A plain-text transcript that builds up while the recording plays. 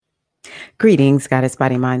Greetings, Goddess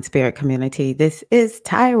Body Mind Spirit community. This is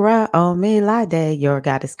Tyra Omilade, your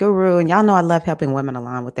Goddess Guru. And y'all know I love helping women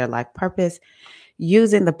align with their life purpose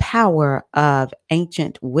using the power of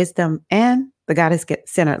ancient wisdom and the Goddess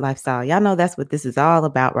Centered lifestyle. Y'all know that's what this is all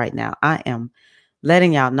about right now. I am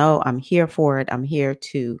letting y'all know I'm here for it. I'm here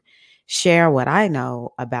to share what I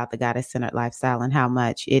know about the Goddess Centered lifestyle and how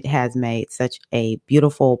much it has made such a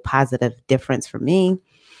beautiful, positive difference for me.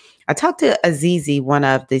 I talked to Azizi, one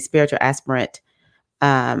of the Spiritual Aspirant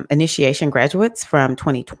Initiation graduates from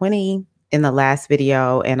 2020 in the last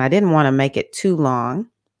video, and I didn't want to make it too long.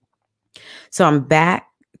 So I'm back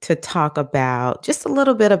to talk about just a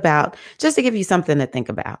little bit about, just to give you something to think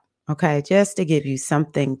about, okay? Just to give you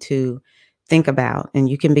something to think about. And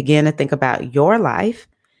you can begin to think about your life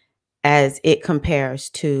as it compares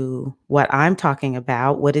to what I'm talking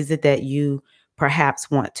about. What is it that you perhaps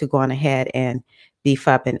want to go on ahead and beef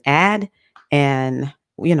up and add? And,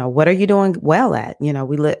 what are you doing well at?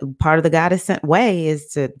 Part of the Goddess Sent way is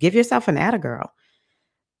to give yourself an atta girl.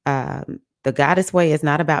 The Goddess way is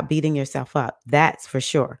not about beating yourself up. That's for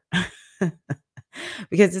sure.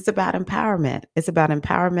 Because it's about empowerment. It's about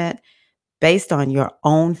empowerment based on your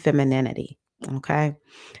own femininity. Okay.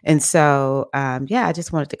 And so, I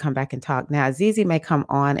just wanted to come back and talk. Now, Azizi may come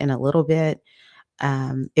on in a little bit.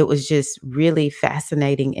 It was just really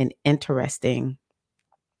fascinating and interesting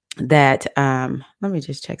that, let me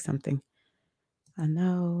just check something. I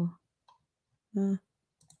know.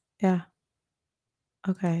 Yeah.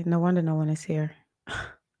 Okay. No wonder no one is here.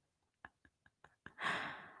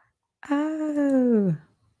 Oh,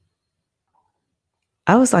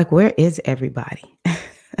 I was like, where is everybody? I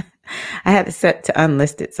had it set to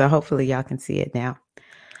unlisted, so hopefully y'all can see it now.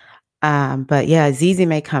 But yeah, Azizi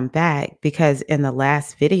may come back because in the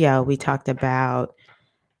last video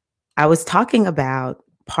I was talking about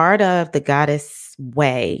part of the Goddess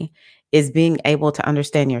way is being able to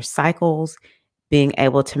understand your cycles, being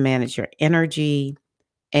able to manage your energy.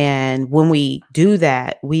 And when we do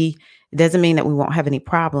that, it doesn't mean that we won't have any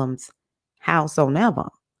problems. Howsoever,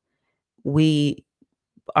 we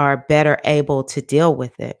are better able to deal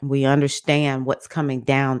with it. We understand what's coming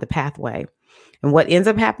down the pathway. And what ends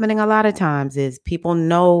up happening a lot of times is people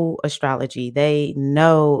know astrology, they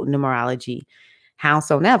know numerology.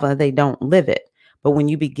 Howsoever, they don't live it. But when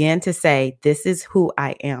you begin to say, this is who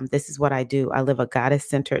I am, this is what I do, I live a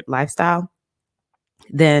goddess-centered lifestyle,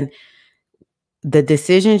 then the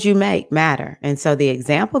decisions you make matter. And so the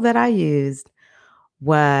example that I used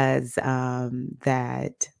was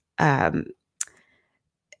that I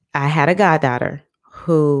had a goddaughter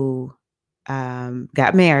who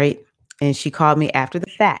got married, and she called me after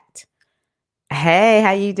the fact. Hey,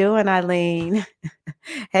 how you doing, Eileen?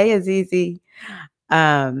 Hey, Azizi.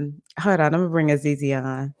 Hold on, I'm gonna bring Azizi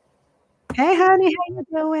on. Hey, honey, how you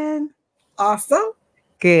doing? Awesome.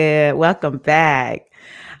 Good. Welcome back.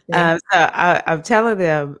 Yeah. I'm telling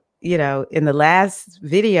them, in the last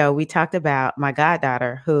video, we talked about my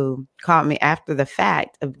goddaughter who called me after the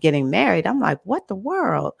fact of getting married. I'm like, what the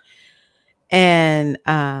world? And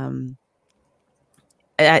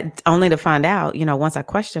only to find out, once I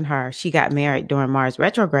questioned her, she got married during Mars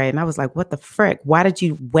retrograde. And I was like, what the frick? Why did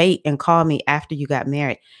you wait and call me after you got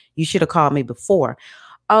married? You should have called me before.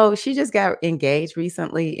 Oh, she just got engaged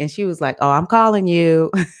recently. And she was like, oh, I'm calling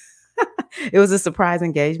you. It was a surprise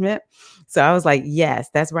engagement. So I was like, yes,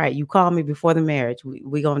 that's right. You called me before the marriage.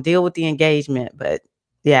 We're going to deal with the engagement. But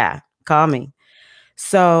yeah, call me.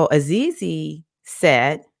 So Azizi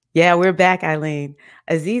said, yeah, we're back, Eileen.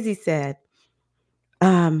 Azizi said,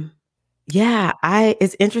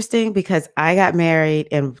 it's interesting because I got married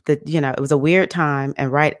and it was a weird time.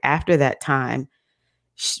 And right after that time,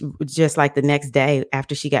 just like the next day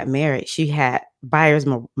after she got married, she had buyer's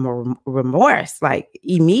remorse, like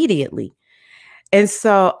immediately. And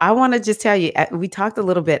so I want to just tell you, we talked a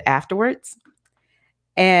little bit afterwards,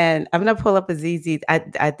 and I'm going to pull up Azizi.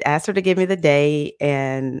 I asked her to give me the day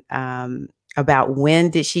and about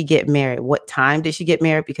when did she get married? What time did she get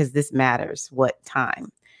married? Because this matters, what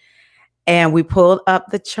time. And we pulled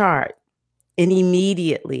up the chart, and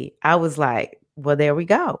immediately I was like, well, there we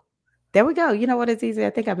go. There we go. You know what, Azizi? I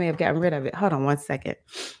think I may have gotten rid of it. Hold on one second.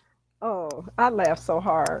 Oh, I laughed so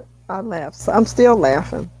hard. I'm still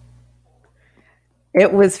laughing.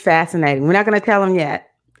 It was fascinating. We're not going to tell them yet.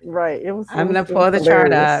 Right. I'm going to pull the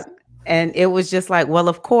chart up. And it was just like, well,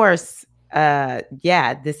 of course,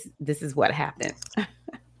 this is what happened.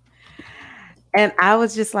 And I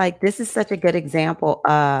was just like, this is such a good example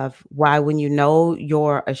of why when you know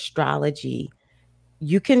your astrology,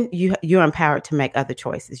 you're empowered to make other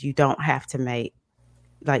choices. You don't have to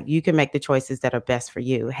you can make the choices that are best for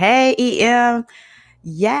you. Hey, EM.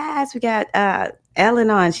 Yes, we got Ellen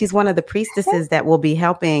on. She's one of the priestesses that will be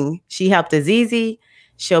helping. She helped Azizi.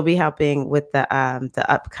 She'll be helping with the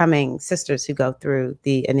upcoming sisters who go through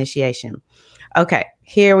the initiation. Okay,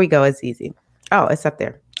 here we go, Azizi. Oh, it's up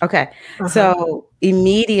there. Okay, Uh-huh. so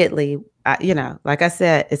immediately, like I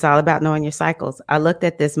said, it's all about knowing your cycles. I looked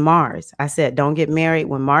at this Mars. I said, don't get married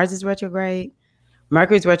when Mars is retrograde,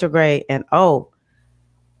 Mercury's retrograde, and oh,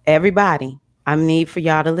 everybody, I need for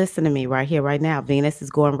y'all to listen to me right here, right now. Venus is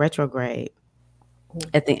going retrograde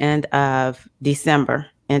at the end of December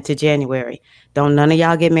into January. Don't none of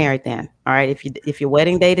y'all get married then. All right. If your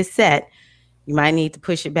wedding date is set, you might need to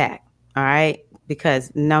push it back. All right.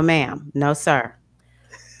 Because no, ma'am, no, sir.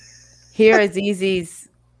 Here is Easy's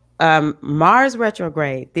Mars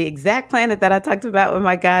retrograde, the exact planet that I talked about with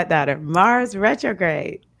my goddaughter, Mars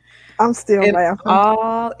retrograde. I'm still In laughing.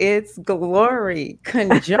 all its glory,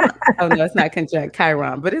 conjunct. Oh no, it's not conjunct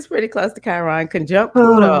Chiron, but it's pretty close to Chiron. Conjunct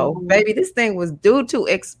Pluto, Hmm. baby. This thing was due to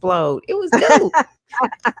explode. It was due,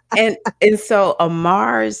 and so a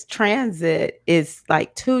Mars transit is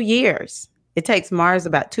like 2 years. It takes Mars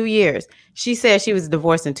about 2 years. She said she was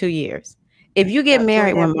divorced in 2 years. If you get About two and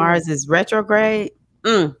married a half when years. Mars is retrograde,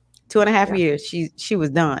 mm, 2.5 Yeah. years, she was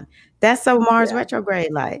done. That's so Mars Yeah.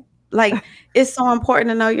 retrograde like it's so important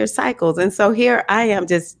to know your cycles. And so here I am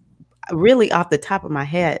just really off the top of my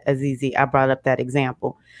head, Azizi, I brought up that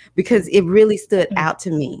example because it really stood out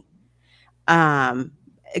to me. Um,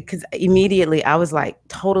 because immediately I was like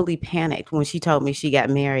totally panicked when she told me she got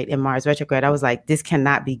married in Mars retrograde. I was like, this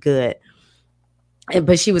cannot be good.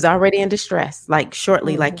 But she was already in distress, like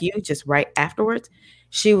shortly, Hmm. like you, just right afterwards.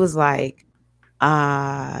 She was like,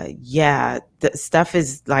 yeah, the stuff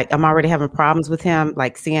is like I'm already having problems with him,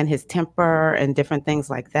 like seeing his temper and different things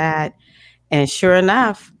like that. And sure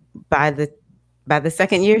enough, by the by the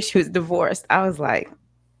second year she was divorced. I was like,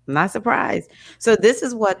 not surprised. So this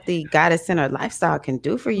is what the goddess centered lifestyle can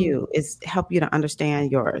do for you is help you to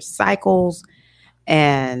understand your cycles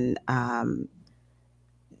and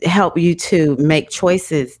help you to make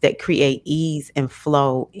choices that create ease and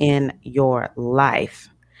flow in your life.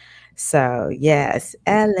 So, yes,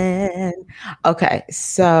 Ellen. Okay,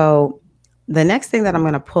 so the next thing that I'm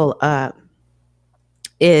going to pull up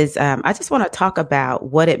is I just want to talk about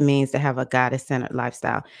what it means to have a goddess centered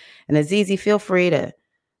lifestyle. And Azizi, feel free to,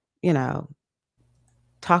 you know,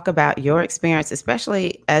 talk about your experience,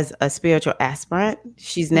 especially as a spiritual aspirant.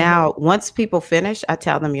 She's Hmm. now, once people finish, I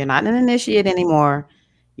tell them, you're not an initiate anymore.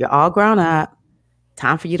 You're all grown up.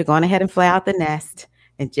 Time for you to go on ahead and fly out the nest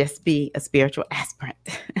and just be a spiritual aspirant,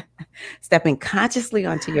 stepping consciously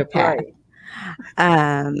onto your path. Right.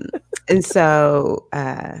 Um, and so,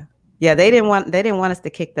 yeah, they didn't want us to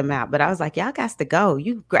kick them out, but I was like, y'all got to go.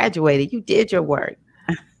 You graduated. You did your work.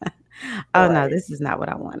 Oh no, Right. this is not what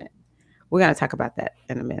I wanted. We're gonna talk about that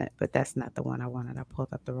in a minute, but that's not the one I wanted. I pulled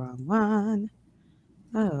up the wrong one.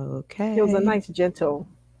 It was a Okay. nice, gentle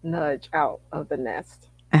nudge out of the nest.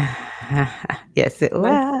 Yes, it Nice.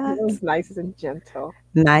 was. It was nice and gentle.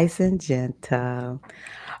 Nice and gentle.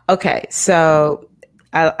 Okay, so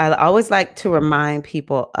I always like to remind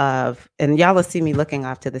people of, and y'all will see me looking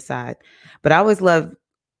off to the side, but I always love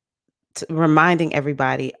reminding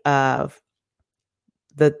everybody of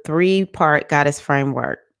the 3-part goddess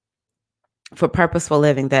framework for purposeful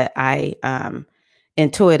living that I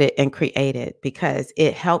intuited and created because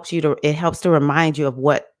it helps to remind you of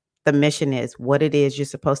what the mission is, what it is you're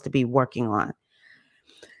supposed to be working on.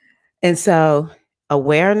 And so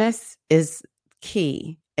awareness is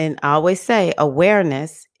key. And I always say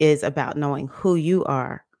awareness is about knowing who you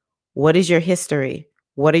are. What is your history?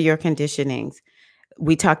 What are your conditionings?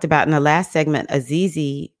 We talked about in the last segment,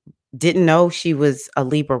 Azizi didn't know she was a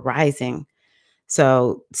Libra rising.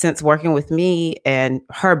 So, since working with me and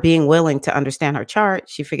her being willing to understand her chart,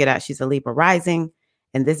 she figured out she's a Libra rising.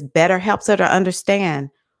 And this better helps her to understand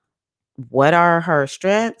what are her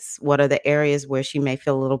strengths, what are the areas where she may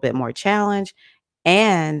feel a little bit more challenged,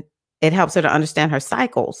 and it helps her to understand her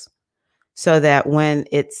cycles so that when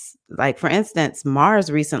it's like, for instance,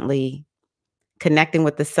 Mars recently connecting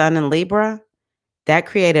with the sun in Libra, that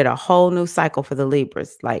created a whole new cycle for the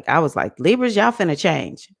Libras. Like I was like, Libras, y'all finna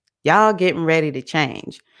change. Y'all getting ready to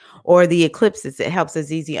change. Or the eclipses, it helps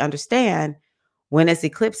us easy understand when it's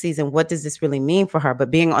eclipse season, what does this really mean for her?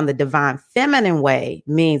 But being on the divine feminine way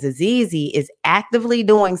means Azizi is actively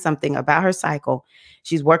doing something about her cycle.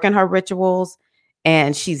 She's working her rituals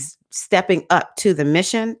and she's stepping up to the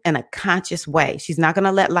mission in a conscious way. She's not going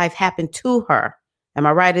to let life happen to her. Am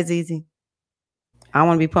I right, Azizi? I don't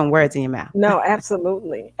want to be putting words in your mouth. No,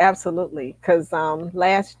 absolutely, absolutely. Because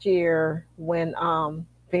last year when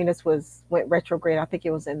Venus was went retrograde, I think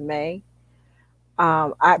it was in May.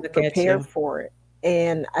 I Look at prepared you. for it.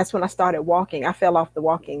 And that's when I started walking. I fell off the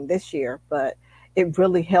walking this year, but it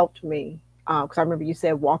really helped me because I remember you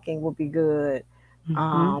said walking would be good.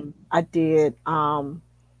 Mm-hmm. I did.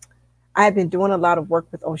 I had been doing a lot of work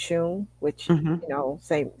with Oshun, which Mm-hmm.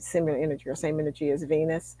 same similar energy or same energy as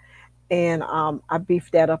Venus, and I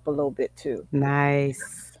beefed that up a little bit too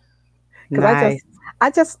Nice. because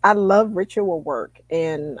Nice. I love ritual work,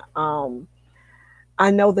 and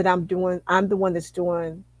I know that I'm the one that's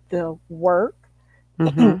doing the work,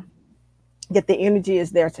 Mm-hmm. yet the energy is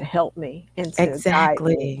there to help me and to guide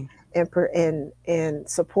me Exactly. and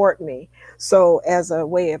support me. So as a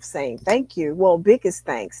way of saying thank you, well, biggest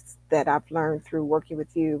thanks that I've learned through working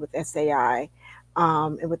with you with SAI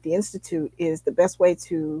and with the Institute is the best way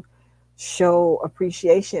to show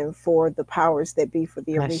appreciation for the powers that be, for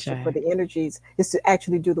the Orisha, for Ashe. the energies, is to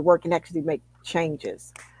actually do the work and actually make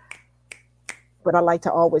changes. But I like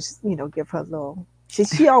to always, give her a little.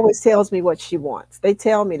 She always tells me what she wants. They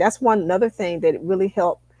tell me that's one another thing that really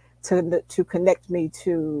helped to connect me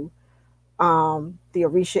to the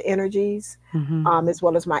Orisha energies, Mm-hmm. as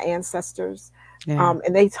well as my ancestors. Yeah.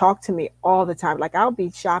 And they talk to me all the time. Like I'll be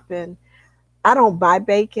shopping. I don't buy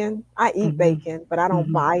bacon. I eat Mm-hmm. bacon, but I don't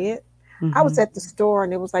Mm-hmm. buy it. I was Mm-hmm. at the store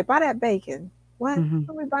and it was like, buy that bacon. What? Mm-hmm.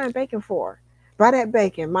 What are we buying bacon for? Buy that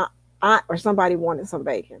bacon. My aunt or somebody wanted some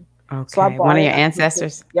bacon. So I Okay. One bought of it. your I fixed it.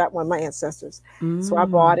 ancestors? Yeah, one of my ancestors. So I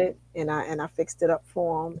bought Mm. it and I fixed it up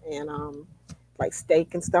for them and like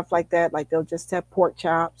steak and stuff like that. Like they'll just have pork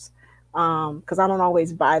chops. Because I don't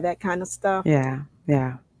always buy that kind of stuff, Yeah.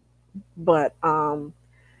 Yeah. but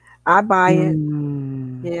I buy it.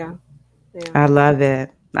 Mm. Yeah, yeah. I love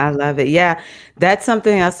it. I love it. Yeah. That's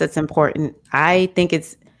something else that's important. I think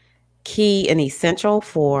it's key and essential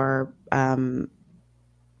for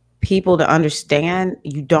people to understand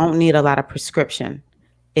you don't need a lot of prescription.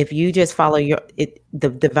 If you just follow the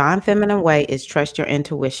divine feminine way is trust your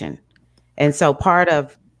intuition. And so part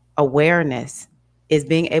of awareness is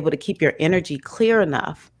being able to keep your energy clear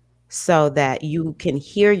enough so that you can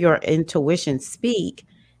hear your intuition speak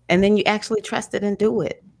and then you actually trust it and do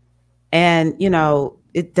it. And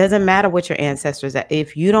it doesn't matter what your ancestors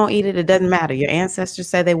if you don't eat it, it doesn't matter. Your ancestors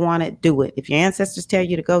say they want it, do it. If your ancestors tell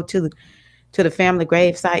you to go to the family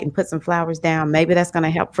grave site and put some flowers down, maybe that's going to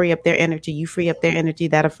help free up their energy. You free up their energy,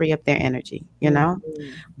 that'll free up their energy. Mm-hmm.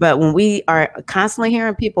 But when we are constantly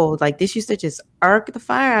hearing people like this used to just irk the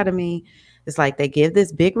fire out of me, it's like they give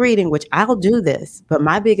this big reading, which I'll do this. But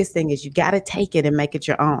my biggest thing is you got to take it and make it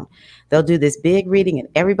your own. They'll do this big reading and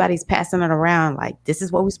everybody's passing it around like this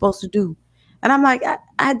is what we're supposed to do. And I'm like,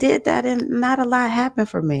 I did that and not a lot happened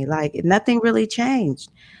for me. Like nothing really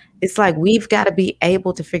changed. It's like we've got to be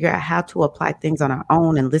able to figure out how to apply things on our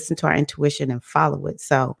own and listen to our intuition and follow it.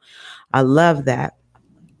 So I love that.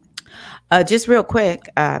 Just real quick,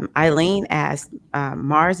 Eileen asked,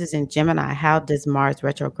 Mars is in Gemini. How does Mars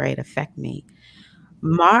retrograde affect me?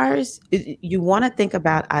 Mars, you want to think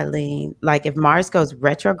about Eileen, like if Mars goes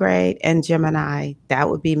retrograde in Gemini, that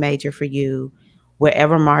would be major for you.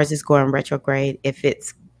 Wherever Mars is going retrograde, if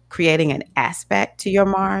it's creating an aspect to your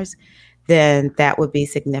Mars, then that would be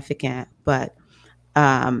significant. But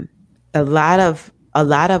um, a lot of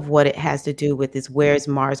what it has to do with is where's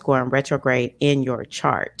Mars going retrograde in your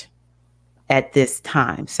chart at this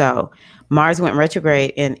time. So Mars went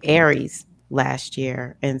retrograde in Aries last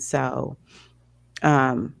year. And so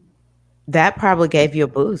um, that probably gave you a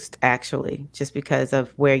boost, actually, just because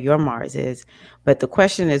of where your Mars is. But the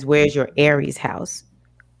question is, where's your Aries house?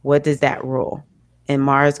 What does that rule? And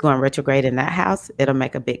Mars going retrograde in that house, it'll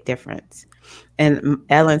make a big difference. And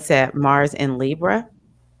Ellen said, Mars in Libra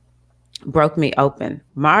broke me open.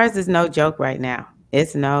 Mars is no joke right now.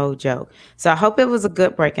 It's no joke. So I hope it was a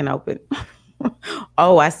good breaking open.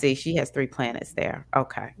 Oh, I see. She has 3 planets there.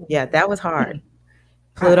 Okay. Yeah, that was hard.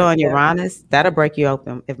 Pluto and Yeah, Uranus, that'll break you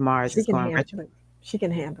open if Mars she is can going handle retro. it. She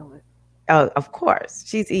can handle it. Oh, of course.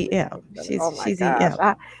 She's EM. Oh She's my she's gosh,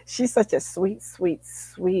 EM. she's such a sweet, sweet,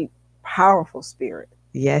 sweet, powerful spirit.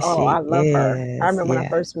 Yes, Oh, I she love her. I is. remember when I Yeah.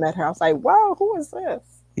 first met her, I was like, "Wow, who is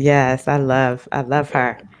this?" Yes, I love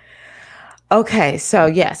her. Okay, so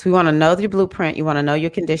yes, we want to know your blueprint. You want to know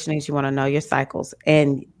your conditionings. You want to know your cycles.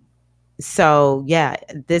 And so, yeah,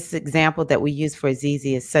 this example that we use for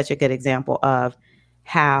Azizi is such a good example of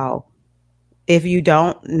how if you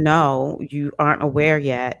don't know, you aren't aware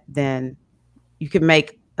yet, then you can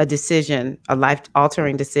make a decision, a life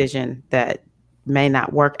altering decision that may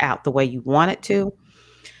not work out the way you want it to.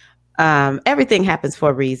 Everything happens for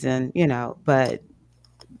a reason, but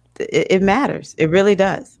it matters. It really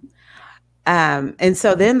does. And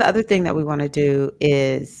so then the other thing that we want to do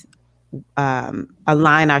is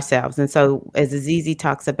align ourselves. And so, as Azizi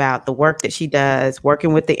talks about the work that she does,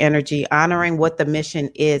 working with the energy, honoring what the mission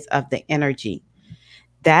is of the energy,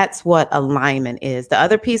 that's what alignment is. The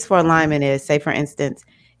other piece for alignment is, say, for instance,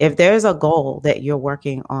 if there's a goal that you're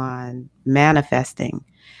working on manifesting,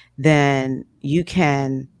 then you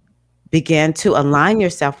can begin to align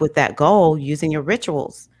yourself with that goal using your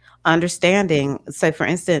rituals, understanding. So for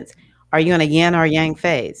instance, are you in a yin or yang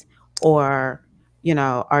phase? Or,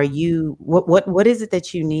 are you, what is it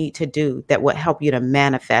that you need to do that would help you to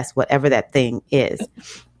manifest whatever that thing is,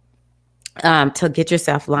 to get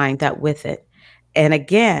yourself lined up with it? And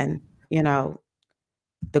again,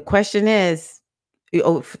 the question is,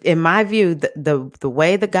 in my view, the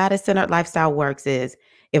way the goddess centered lifestyle works is,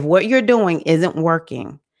 if what you're doing isn't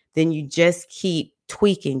working, then you just keep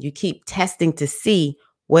tweaking, you keep testing to see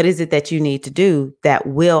what is it that you need to do that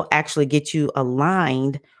will actually get you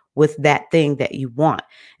aligned with that thing that you want.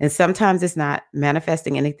 And sometimes it's not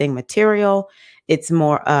manifesting anything material, it's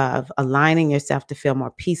more of aligning yourself to feel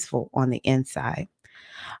more peaceful on the inside.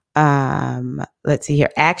 Let's see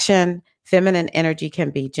here. Action. Feminine energy can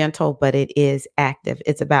be gentle, but it is active.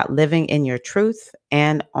 It's about living in your truth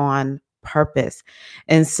and on purpose.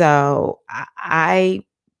 And so I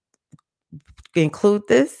include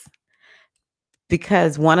this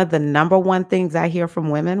because one of the number one things I hear from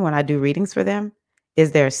women when I do readings for them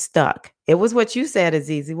is they're stuck. It was what you said,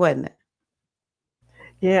 Azizi, wasn't it?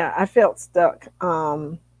 Yeah, I felt stuck.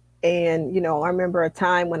 And I remember a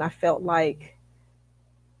time when I felt like,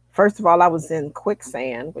 first of all, I was in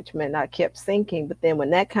quicksand, which meant I kept sinking. But then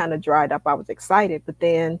when that kind of dried up, I was excited. But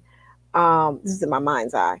then, this is in my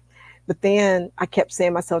mind's eye. But then I kept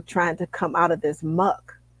saying myself trying to come out of this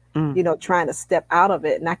muck, Mm, trying to step out of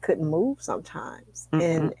it, and I couldn't move sometimes. mm, mm,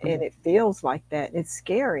 And mm. it feels like that. It's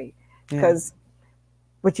scary Yeah. because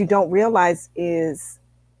what you don't realize is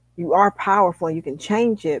you are powerful and you can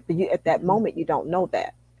change it, but you at that Mhm. moment you don't know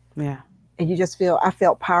that. Yeah. And you just feel, I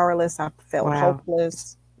felt powerless, I felt Wow.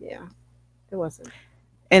 hopeless. Yeah, it wasn't.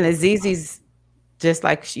 And Azizi's, just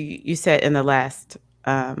like you said in the last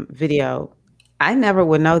video, I never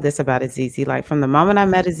would know this about Azizi. Like from the moment I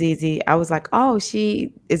met Azizi, I was like, oh,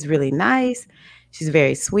 she is really nice. She's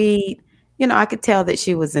very sweet. I could tell that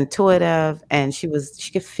she was intuitive and she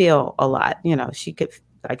could feel a lot. She could,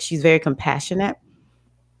 like, she's very compassionate.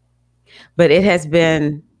 But it has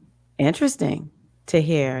been interesting to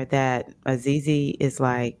hear that Azizi is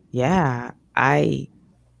like, yeah, I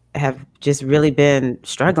have just really been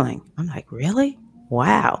struggling. I'm like, really?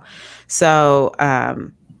 Wow. So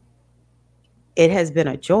it has been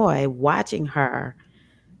a joy watching her,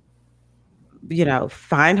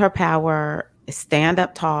 find her power, stand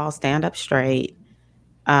up tall, stand up straight,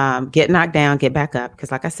 get knocked down, get back up.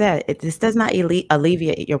 Because, like I said, this does not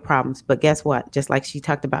alleviate your problems. But guess what? Just like she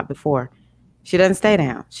talked about before, she doesn't stay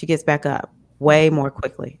down. She gets back up way more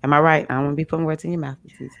quickly. Am I right? I don't want to be putting words in your mouth.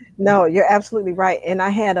 It's easy. No, you're absolutely right. And I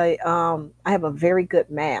have a very good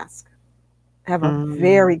mask. I have a Mm,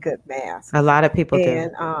 very good mask. a lot of people do.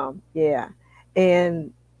 And yeah.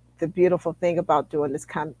 And the beautiful thing about doing this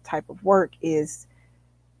kind of type of work is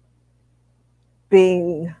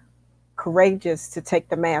being courageous to take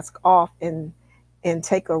the mask off and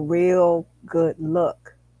take a real good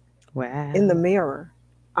look in the Wow. mirror.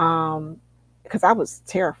 Because I was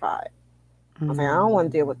terrified. I was like, I don't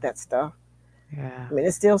want to deal Mm, with that stuff. yeah. I mean,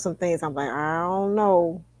 there's still some things I'm like, I don't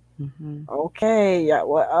know. Hmm. Okay, yeah,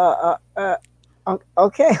 well,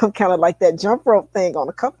 okay. I'm kind of like that jump rope thing on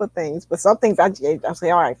a couple of things, but some things I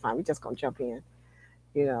say, all right, fine, we just gonna jump in.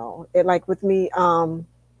 It like with me, when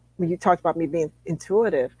you talked about me being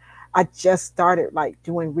intuitive, I just started like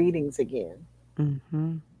doing readings again,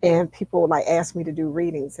 Hmm. and people like ask me to do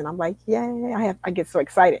readings, and I'm like, yay! I get so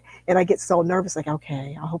excited, and I get so nervous, like,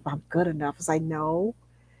 okay, I hope I'm good enough. It's like, no,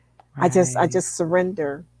 I Right. just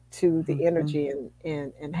surrender to the Hmm. energy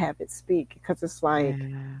and have it speak, because it's like Yeah.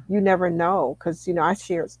 you never know. Because I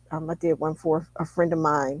shared, I did one for a friend of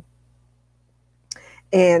mine,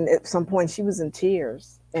 and at some point she was in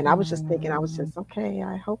tears, and I was just thinking, I was Oh. just, okay,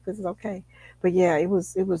 I hope this is okay. But yeah, it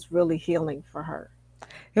was really healing for her.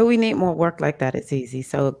 Yeah, we need more work like that. It's easy.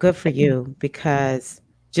 So good for you, because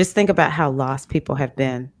just think about how lost people have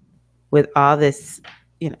been with all this.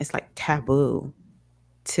 It's like taboo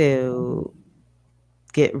to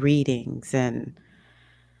get readings, and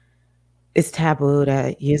it's taboo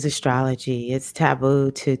to use astrology. It's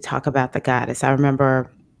taboo to talk about the goddess. I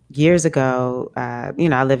remember years ago, I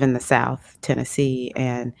live in the South, Tennessee,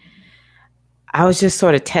 and I was just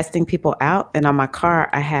sort of testing people out. And on my car,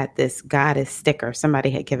 I had this goddess sticker. Somebody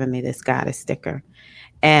had given me this goddess sticker.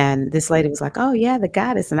 And this lady was like, "Oh yeah, the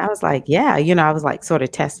goddess." And I was like, "Yeah," I was like sort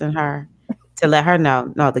of testing her to let her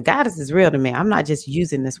know, no, the goddess is real to me. I'm not just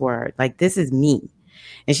using this word. Like, this is me.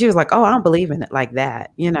 And she was like, "Oh, I don't believe in it like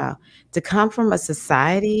that." To come from a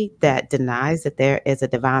society that denies that there is a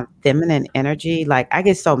divine feminine energy, like, I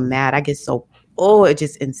get so mad. I get so, oh, it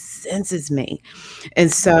just incenses me.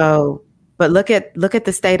 And so, but look at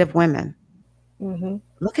the state of women. Mm-hmm.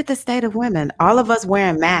 Look at the state of women. All of us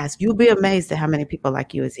wearing masks. You'll be amazed at how many people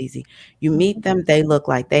like you, Azizi. You meet them, they look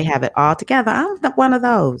like they have it all together. I'm one of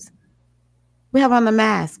those. We have on the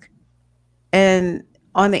mask. And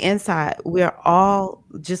on the inside, we're all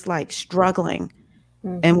just like struggling.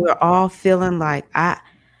 And Mm-hmm. we're all feeling like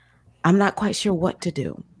I'm not quite sure what to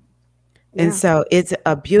do. And Yeah. so it's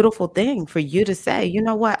a beautiful thing for you to say, you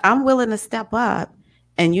know what, I'm willing to step up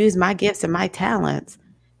and use my gifts and my talents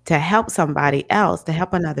to help somebody else, to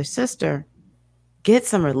help another sister get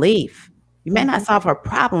some relief. You may not Mm-hmm. solve her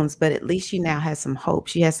problems, but at least she now has some hope.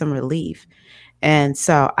 She has some relief. And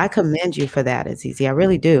so I commend you for that, Azizi. I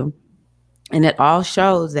really do. And it all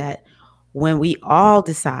shows that when we all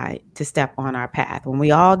decide to step on our path, when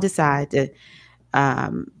we all decide to,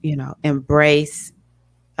 embrace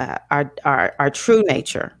our true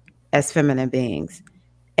nature as feminine beings,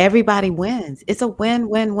 everybody wins. It's a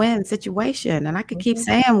win-win-win situation. And I could keep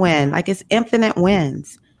Mm-hmm. saying win, like it's infinite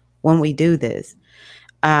wins when we do this.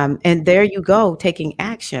 And there you go, taking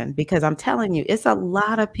action, because I'm telling you, it's a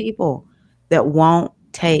lot of people that won't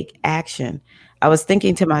take action. I was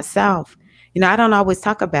thinking to myself, I don't always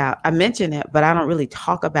I mention it, but I don't really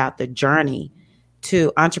talk about the journey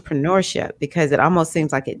to entrepreneurship because it almost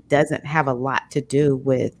seems like it doesn't have a lot to do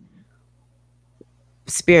with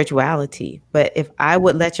spirituality. But if I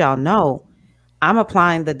would let y'all know, I'm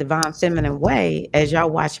applying the divine feminine way as y'all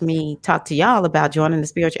watch me talk to y'all about joining the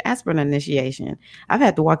Spiritual Aspirant Initiation. I've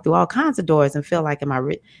had to walk through all kinds of doors and feel like, am I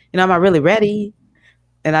really ready?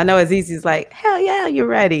 And I know Azizi's like, hell yeah, you're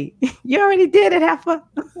ready. You already did it, Heifer.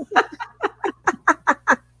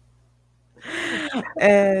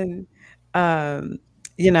 And, um,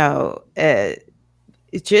 you know, uh,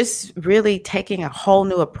 it's just really taking a whole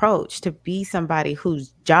new approach to be somebody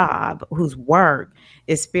whose job, whose work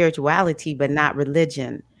is spirituality, but not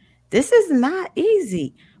religion. This is not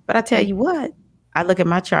easy. But I tell you what, I look at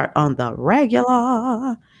my chart on the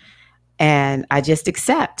regular and I just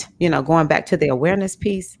accept, going back to the awareness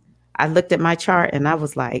piece. I looked at my chart and I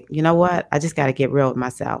was like, you know what? I just got to get real with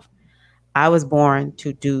myself. I was born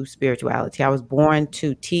to do spirituality. I was born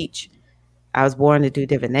to teach. I was born to do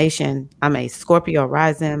divination. I'm a Scorpio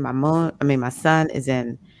rising. My sun is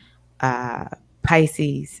in uh,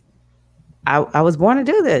 Pisces. I was born to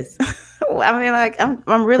do this. I mean, like I'm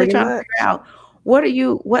really Pretty trying to much. figure out what are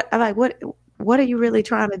you really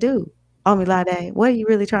trying to do, Omilade? What are you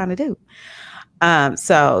really trying to do?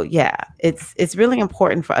 So yeah, it's really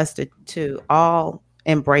important for us to all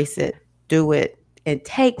embrace it, do it, and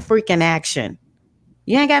take freaking action.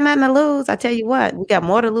 You ain't got nothing to lose. I tell you what, we got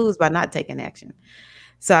more to lose by not taking action.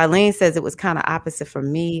 So Eileen says it was kind of opposite for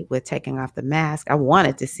me with taking off the mask. I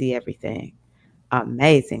wanted to see everything.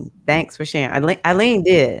 Amazing. Thanks for sharing. Eileen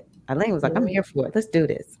did. Eileen was like, I'm Mm-hmm. here for it. Let's do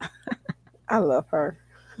this. I love her.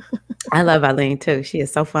 I love Eileen too. She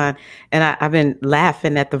is so fun. And I've been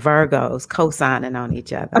laughing at the Virgos co-signing on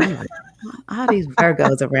each other. I'm like, all these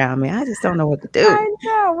Virgos around me. I just don't know what to do. I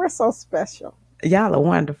know. We're so special. Y'all are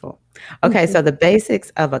wonderful. Okay, so the basics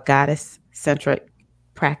of a goddess centric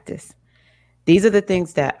practice. These are the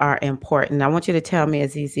things that are important. I want you to tell me,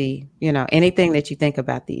 Azizi, anything that you think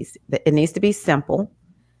about these. It needs to be simple.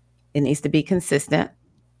 It needs to be consistent,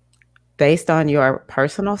 based on your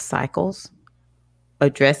personal cycles,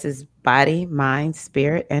 addresses body, mind,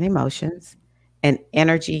 spirit, and emotions, and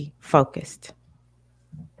energy focused.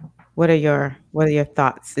 What are your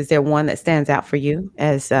thoughts? Is there one that stands out for you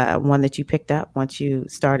as one that you picked up once you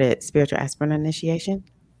started Spiritual Aspirant Initiation?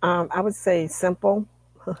 I would say simple.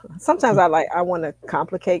 Sometimes I want to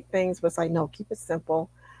complicate things, but it's like no, keep it simple.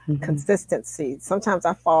 Mm-hmm. Consistency. Sometimes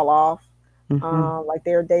I fall off. Mm-hmm. Like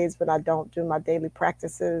there are days when I don't do my daily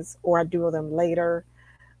practices or I do them later.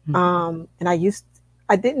 And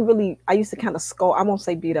I didn't really, I used to kind of scold. I won't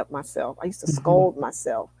say beat up myself. I used to Mm-hmm. scold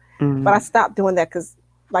myself, but I Mm-hmm. stopped doing that because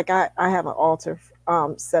like I have an altar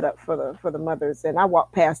set up for the mothers, and I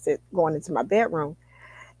walk past it going into my bedroom,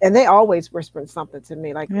 and they always whispering something to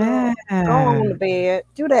me like, "Girl, go on Yeah. the bed,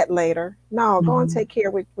 do that later. No, go and Mm-hmm. take care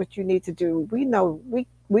of what you need to do. We know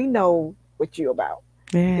what you about,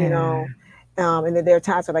 you Yeah. know." And then there are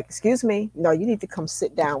times I'm like, "Excuse me, no, you need to come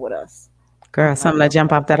sit down with us." Girl, I'm like, something that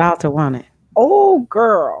jump off that "Okay." altar, want it? Oh,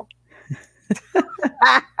 girl.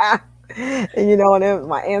 And and then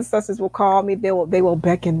my ancestors will call me. They will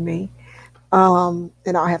beckon me, and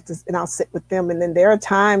I'll sit with them. And then there are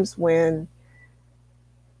times when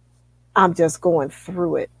I'm just going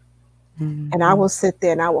through it, and I Mm-hmm. will sit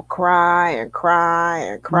there and I will cry and cry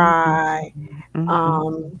and Mm-hmm. cry, Mm-hmm.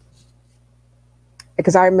 um,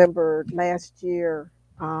 because I remember last year,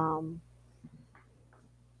 um,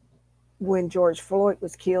 when George Floyd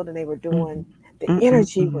was killed, and they were doing the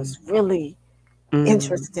energy Mm-hmm. was really Mm.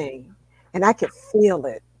 interesting, and I could feel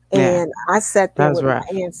it. Yeah, And I sat that there was with rough.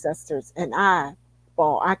 my ancestors, and I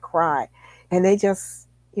cried, and they just,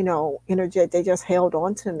 energetic. They just held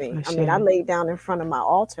on to me. For I mean, I sure. laid down in front of my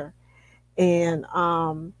altar, and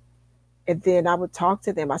then I would talk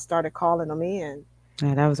to them. I started calling them in,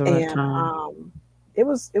 Yeah, that was a rough and time. it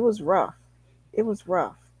was rough. It was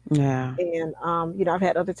rough. Yeah. And I've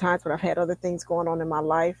had other times when I've had other things going on in my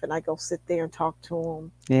life, and I go sit there and talk to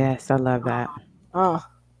them. Yes, I love that. Oh,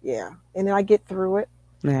 yeah. And then I get through it,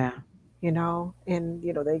 Yeah. and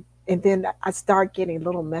and then I start getting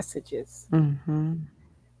little messages. Mm-hmm.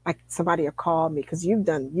 Like somebody will call me because you've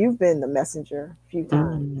been the messenger a few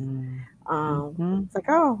times. Mm-hmm. Mm-hmm. It's like,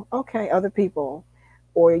 oh, okay, other people,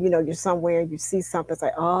 or you're somewhere and you see something. It's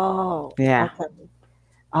like, oh, Yeah. okay,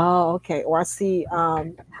 oh, okay. Or I see,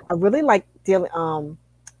 I really like dealing,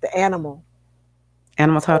 the animal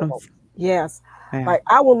Animal totem. totems. Yes, Yeah. like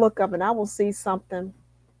I will look up and I will see something.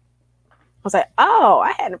 I was like, oh,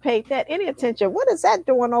 I hadn't paid that any attention. What is that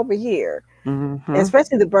doing over here? And Mm-hmm.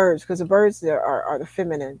 especially the birds, because the birds are the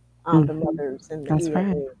feminine, the Mm-hmm. mothers and the That's he and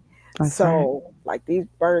right. me. That's right. So like these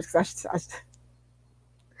birds, 'cause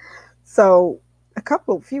so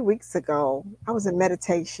a few weeks ago, I was in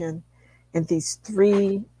meditation, and these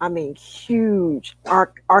three, I mean, huge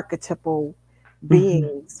archetypal Mm-hmm.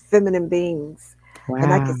 beings, feminine beings,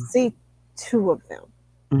 and I could Wow. see two of them.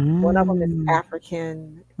 One of them is Mm-hmm.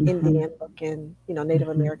 African, Mm-hmm. Indian looking, Native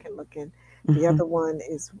Mm-hmm. American looking. The Mm-hmm. other one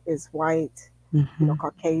is white, Mm-hmm.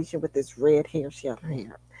 Caucasian with this red hair. She had her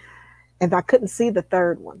hair, and I couldn't see the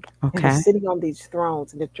third one. And they're Okay. sitting on these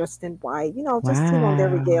thrones, and they're dressed in white, just their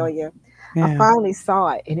Wow. regalia. I Yeah. finally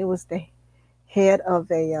saw it, and it was the head of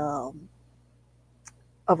an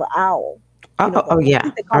owl. Oh, I oh yeah.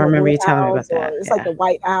 think they I call them remember wood you telling me owls, about or that. it's like Yeah. the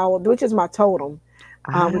white owl, which is my totem,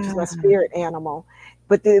 which is my Ah. spirit animal.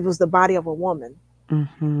 But it was the body of a woman. And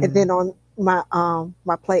Mm-hmm. then on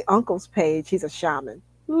my play uncle's page, he's a shaman.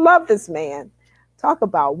 Love this man. Talk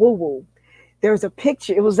about woo woo. There was a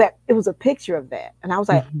picture. It was a picture of that, and I was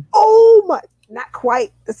like, Mm-hmm. oh my, not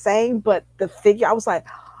quite the same, but the figure. I was like,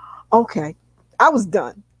 okay, I was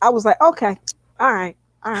done. I was like, okay, all right,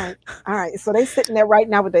 all right, all right. So they sitting there right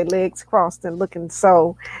now with their legs crossed and looking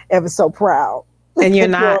so ever so proud. And you're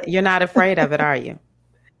And not you're not afraid of it, are you?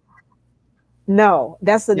 no,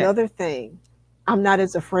 that's Yeah. another thing. I'm not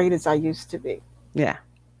as afraid as I used to be. Yeah.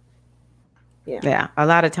 Yeah. Yeah. A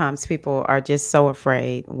lot of times people are just so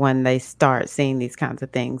afraid when they start seeing these kinds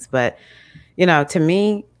of things. But, to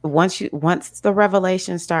me, once the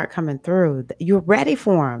revelations start coming through, you're ready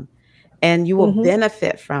for them and you will Mm-hmm.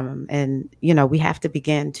 benefit from them. And, we have to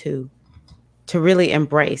begin to really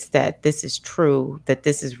embrace that this is true, that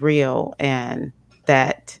this is real, and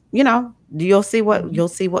that, you'll see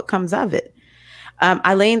what comes of it.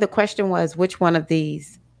 Eileen, the question was, which one of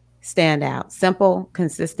these stand out? Simple,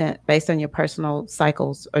 consistent, based on your personal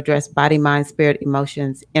cycles, address body, mind, spirit,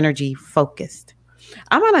 emotions, energy focused.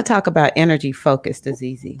 I'm going to talk about energy focused as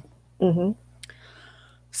easy. Mm-hmm.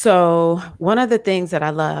 So, one of the things that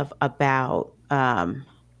I love about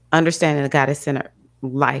understanding the goddess centered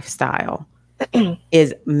lifestyle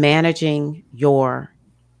is managing your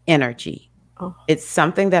energy. Oh. It's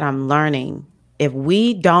something that I'm learning. If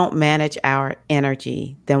we don't manage our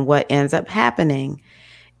energy, then what ends up happening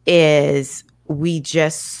is we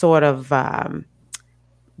just sort of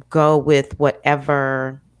go with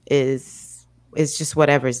whatever is just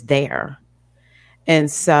whatever's there. And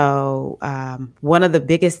so, one of the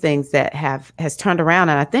biggest things that has turned around,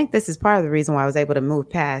 and I think this is part of the reason why I was able to move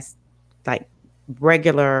past like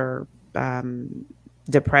regular um,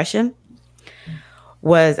 depression,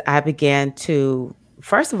 was I began to,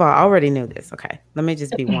 first of all, I already knew this. Okay, let me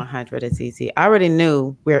just be 100. It's easy. I already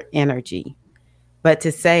knew we're energy, but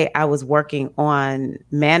to say I was working on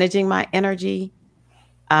managing my energy,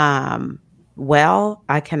 um, well,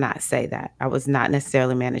 I cannot say that. I was not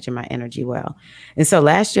necessarily managing my energy well. And so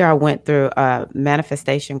last year I went through a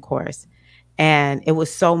manifestation course, and it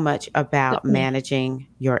was so much about managing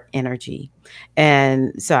your energy.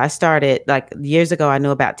 And so I started, like, years ago, I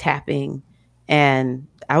knew about tapping, and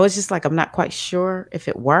I was just like, I'm not quite sure if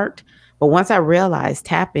it worked. But once I realized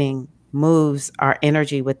tapping moves our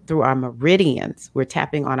energy with through our meridians. We're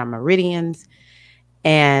tapping on our meridians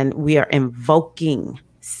and we are invoking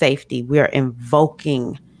safety. We are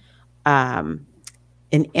invoking um,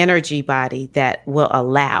 an energy body that will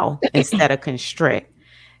allow instead of constrict.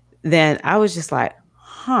 Then I was just like,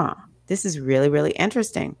 huh, this is really, really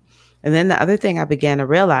interesting. And then the other thing I began to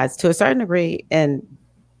realize to a certain degree in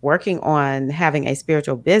working on having a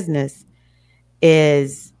spiritual business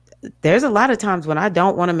is there's a lot of times when I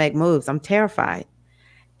don't want to make moves. I'm terrified.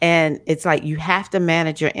 And it's like you have to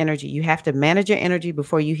manage your energy. You have to manage your energy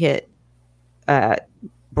before you hit uh,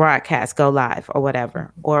 broadcast, go live, or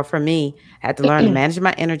whatever. Or for me, I had to learn to manage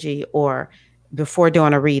my energy or before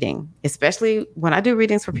doing a reading, especially when I do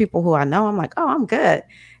readings for people who I know, I'm like, oh, I'm good.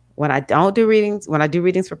 When I don't do readings, when I do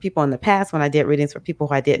readings for people in the past, when I did readings for people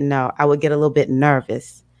who I didn't know, I would get a little bit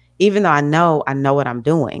nervous. Even though I know what I'm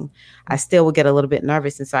doing, I still would get a little bit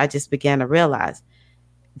nervous. And so I just began to realize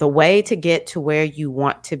the way to get to where you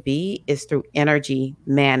want to be is through energy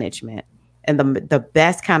management. And the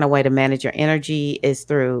best kind of way to manage your energy is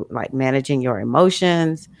through like managing your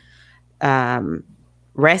emotions, um,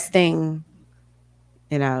 resting.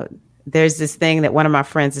 You know, there's this thing that one of my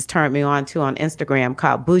friends has turned me on to on Instagram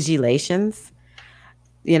called bougielations.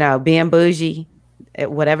 You know, being bougie,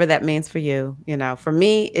 whatever that means for you. You know, for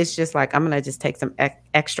me, it's just like I'm gonna just take some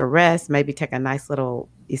extra rest, maybe take a nice little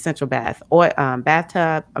essential bath or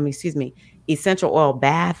bathtub. I mean, excuse me, essential oil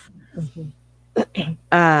bath. Mhm.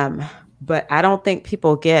 Um, but I don't think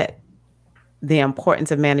people get the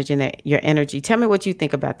importance of managing your energy. Tell me what you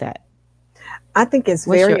think about that. I think it's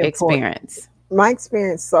What's your very important. experience? My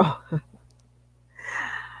experience, so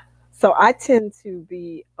I tend to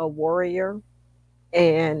be a warrior,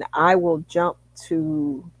 and I will jump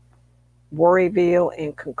to Worryville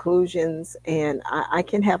and conclusions, and I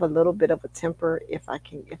can have a little bit of a temper if I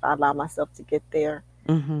allow myself to get there.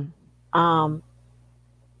 Mm-hmm. Um,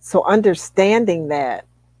 so understanding that,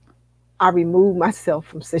 I remove myself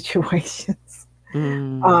from situations.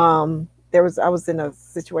 Mm. I was in a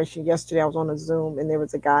situation yesterday. I was on a Zoom, and there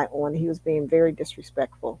was a guy on. He was being very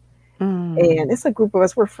disrespectful, and Mm. it's a group of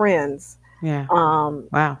us. We're friends. Yeah. Um,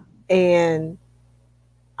 Wow. and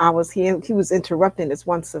he was interrupting this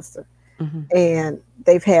one sister, Mm-hmm. and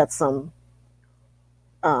they've had some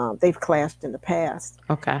they've clashed in the past.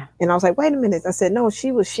 Okay. And I was like, wait a minute. I said, no,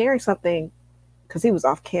 she was sharing something because he was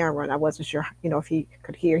off camera and I wasn't sure, if he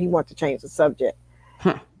could hear. He wanted to change the subject.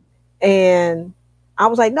 Huh. And I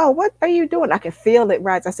was like, no, what are you doing? I could feel it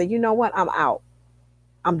rise. I said, you know what? I'm out.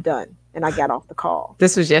 I'm done. And I got off the call.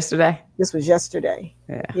 This was yesterday. This was yesterday.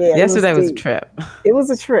 Yeah. Yeah, it was Yesterday was a deep. trip. It was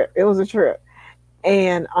a trip. It was a trip.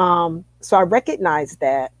 And so I recognized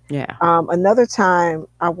that. Yeah. Another time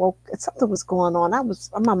I woke, something was going on.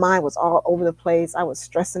 My mind was all over the place. I was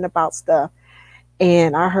stressing about stuff,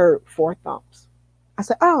 and I heard four thumps. I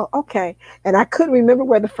said, "Oh, okay." And I couldn't remember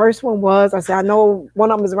where the first one was. I said, "I know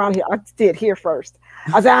one of them is around here." I did here first.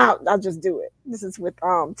 I said, "I'll just do it." This is with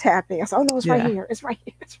tapping. I said, "Oh no, it's right Yeah. here. It's right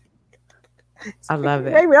here." It's I right love here.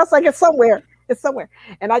 it. Maybe I was like, "It's somewhere. It's somewhere."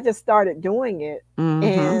 And I just started doing it, Mm-hmm.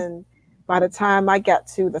 and by the time I got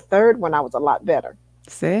to the third one, I was a lot better.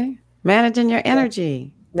 See? Managing your Yeah.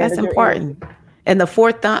 energy. That's Manage your energy. important. And the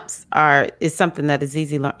four thumps is something that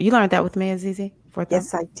Azizi learned. You learned that with me, Azizi? Four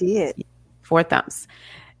Yes, thumps? I did. Four thumps.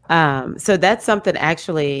 So that's something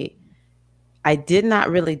actually I did not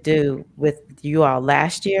really do with you all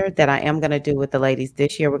last year that I am going to do with the ladies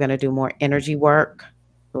this year. We're going to do more energy work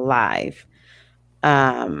live,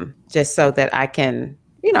 just so that I can,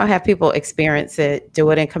 have people experience it, do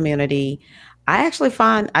it in community. I actually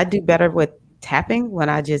find I do better with tapping when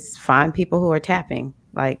I just find people who are tapping.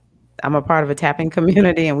 Like I'm a part of a tapping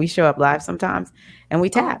community and we show up live sometimes and we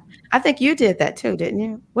Oh, tap. I think you did that too, didn't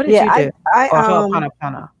you? What did yeah. you I do? I Or um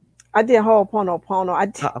Ho'oponopono? I did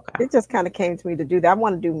Ho'oponopono. Oh, okay. It just kind of came to me to do that. I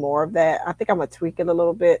want to do more of that. I think I'm gonna tweak it a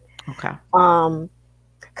little bit. Okay. Um,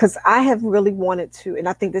 because I have really wanted to, and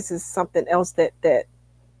I think this is something else that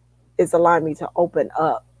is allowing me to open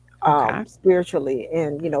up Okay. spiritually,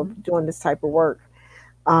 and Mhm. doing this type of work.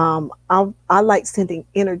 I like sending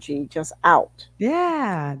energy just out.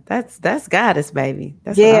 Yeah, that's goddess, baby.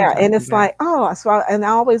 That's what I'm Yeah, talking and it's about. like, and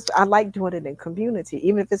I like doing it in community,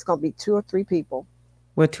 even if it's gonna be two or three people.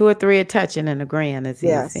 Where two or three are touching and agreeing is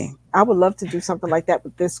Yes, easy. I would love to do something like that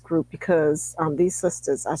with this group because these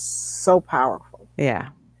sisters are so powerful. Yeah,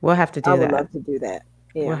 we'll have to I do would that. love to do that.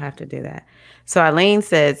 We'll Yeah. have to do that. So Eileen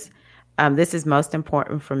says, this is most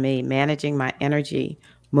important for me, managing my energy,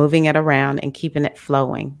 moving it around and keeping it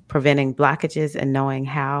flowing, preventing blockages and knowing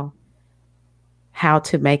how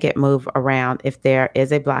to make it move around if there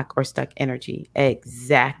is a block or stuck energy.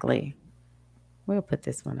 Exactly. We'll put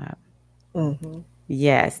this one up. Mm-hmm.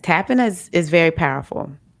 Yes, tapping is very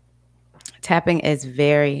powerful. Tapping is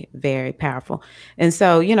very, very powerful. And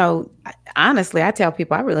so, honestly, I tell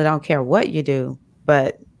people I really don't care what you do,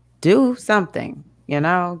 but do something.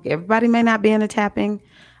 Everybody may not be into tapping.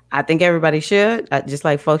 I think everybody should, just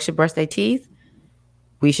like folks should brush their teeth.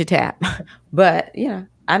 We should tap. But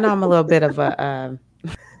I know I'm a little bit of a,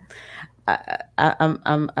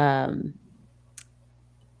 I'm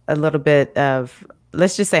a little bit of,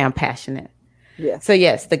 let's just say I'm passionate. So, Yes.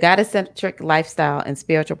 yes, the goddess centric lifestyle and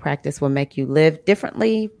spiritual practice will make you live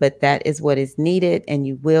differently, but that is what is needed, and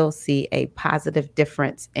you will see a positive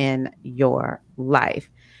difference in your life.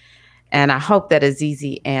 And I hope that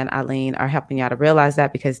Azizi and Eileen are helping y'all to realize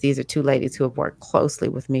that, because these are two ladies who have worked closely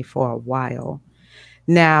with me for a while.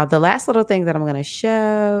 Now, the last little thing that I'm going to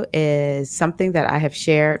show is something that I have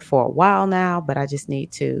shared for a while now, but I just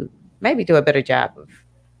need to maybe do a better job of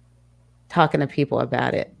talking to people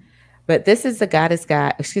about it. But this is a guide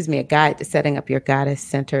to setting up your goddess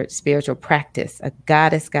centered spiritual practice, a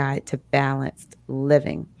goddess guide to balanced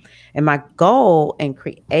living. And my goal in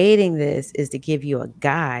creating this is to give you a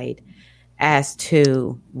guide as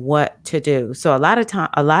to what to do. So a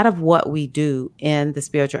lot of what we do in the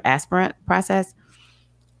spiritual aspirant process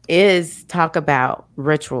is talk about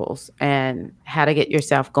rituals and how to get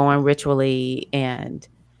yourself going ritually. And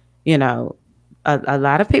you know, a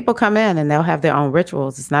lot of people come in and they'll have their own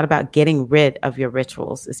rituals. It's not about getting rid of your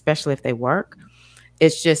rituals, especially if they work.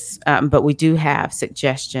 It's just, but we do have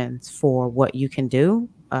suggestions for what you can do.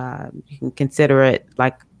 You can consider it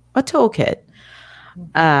like a toolkit,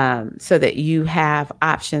 Mm-hmm. so that you have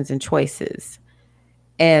options and choices.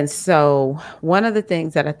 And so, one of the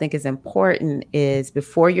things that I think is important is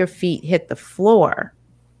before your feet hit the floor,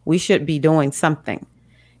 we should be doing something.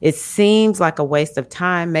 It seems like a waste of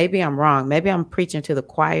time. Maybe I'm wrong. Maybe I'm preaching to the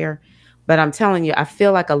choir, but I'm telling you, I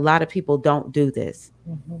feel like a lot of people don't do this.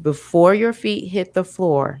 Mm-hmm. Before your feet hit the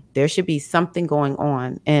floor, there should be something going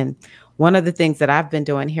on. And one of the things that I've been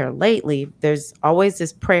doing here lately, there's always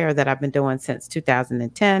this prayer that I've been doing since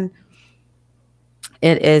 2010.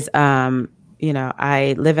 It is,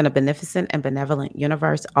 I live in a beneficent and benevolent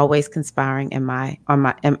universe, always conspiring in my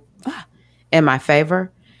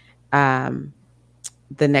favor. Um,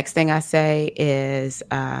 the next thing I say is,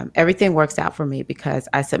 everything works out for me because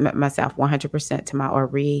I submit myself 100% to my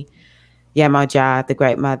Ori, Yamaja, the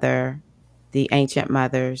Great Mother, the ancient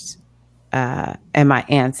mothers, and my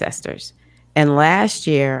ancestors. And last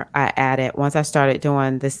year, I added, once I started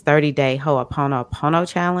doing this 30-day Ho'oponopono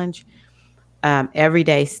challenge, every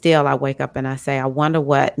day still I wake up and I say, I wonder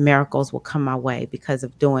what miracles will come my way because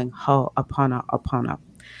of doing Ho'oponopono.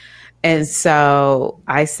 And so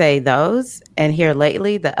I say those. And here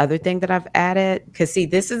lately, the other thing that I've added, because see,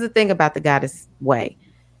 this is the thing about the goddess way.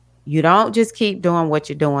 You don't just keep doing what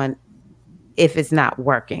you're doing if it's not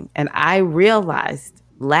working. And I realized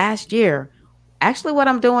last year, actually, what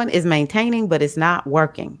I'm doing is maintaining, but it's not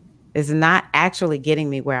working. It's not actually getting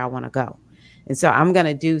me where I want to go. And so I'm going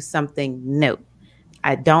to do something new.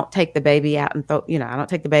 I don't take the baby out and I don't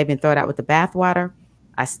take the baby and throw it out with the bathwater.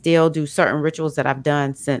 I still do certain rituals that I've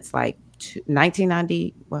done since like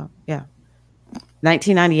 1990. Well, yeah,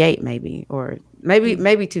 1998 maybe, or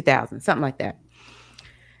maybe 2000, something like that.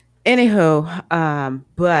 Anywho,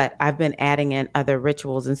 but I've been adding in other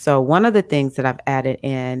rituals, and so one of the things that I've added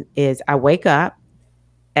in is I wake up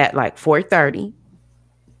at like 4:30,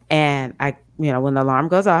 and when the alarm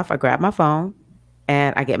goes off, I grab my phone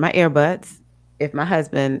and I get my earbuds. If my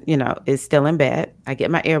husband, is still in bed, I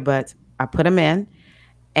get my earbuds, I put them in,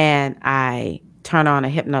 and I turn on a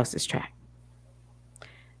hypnosis track.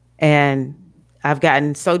 And I've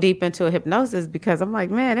gotten so deep into a hypnosis because I'm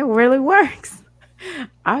like, man, it really works.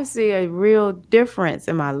 I see a real difference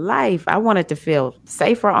in my life. I wanted to feel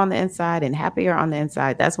safer on the inside and happier on the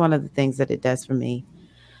inside. That's one of the things that it does for me.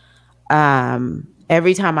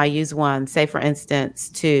 Every time I use one, say for instance,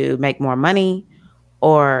 to make more money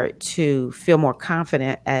or to feel more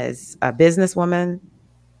confident as a businesswoman,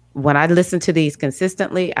 when I listen to these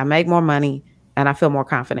consistently, I make more money and I feel more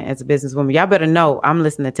confident as a businesswoman. Y'all better know I'm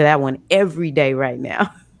listening to that one every day right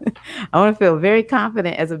now. I want to feel very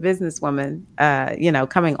confident as a businesswoman,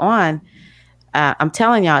 coming on. I'm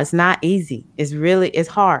telling y'all, it's not easy. It's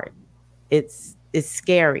hard. It's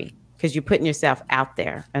scary because you're putting yourself out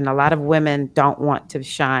there. And a lot of women don't want to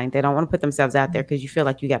shine. They don't want to put themselves out there because you feel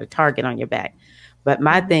like you got a target on your back. But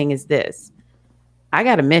my Mm-hmm. thing is this: I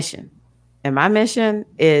got a mission. And my mission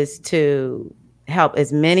is to help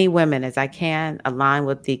as many women as I can align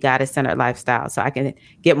with the goddess centered lifestyle so I can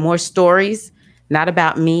get more stories, not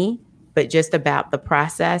about me, but just about the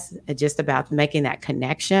process, just about making that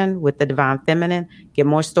connection with the divine feminine. Get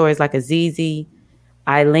more stories like Azizi,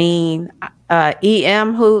 Eileen,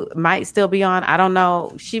 EM, who might still be on. I don't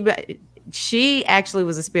know. She actually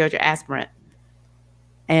was a spiritual aspirant,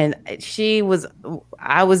 and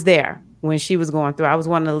I was there when she was going through. I was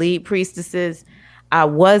one of the lead priestesses. I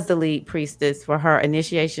was the lead priestess for her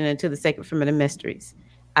initiation into the sacred feminine mysteries.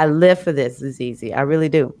 I live for this, Azizi. I really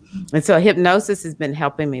do. And so hypnosis has been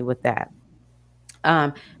helping me with that.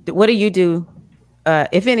 Um, what do you do,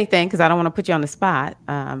 if anything, because I don't want to put you on the spot,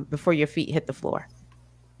 before your feet hit the floor,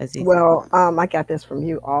 Azizi? Well, I got this from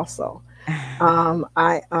you also.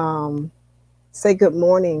 I say good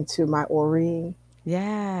morning to my Ori,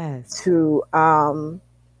 Yes. to uh,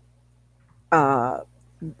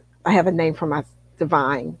 I have a name for my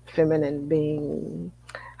divine feminine being.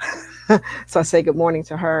 So I say good morning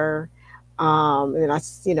to her. And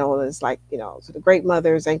it's like, to the great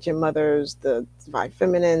mothers, ancient mothers, the divine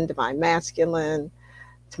feminine, divine masculine,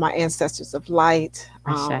 to my ancestors of light,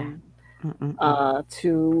 Asha.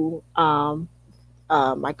 to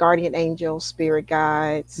my guardian angels, spirit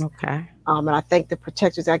guides. Okay. And I thank the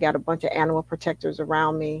protectors. I got a bunch of animal protectors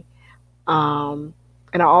around me. Um,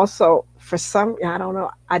 and I also, I don't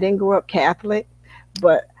know, I didn't grow up Catholic,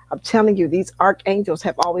 but I'm telling you, these archangels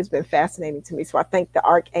have always been fascinating to me. So I thank the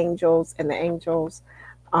archangels and the angels,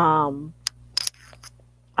 um,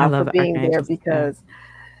 I for love the being there, archangels.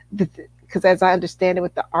 Yeah. because as I understand it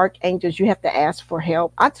with the archangels, you have to ask for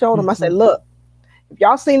help. I told them, I said, Mm-hmm. look, if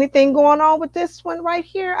y'all see anything going on with this one right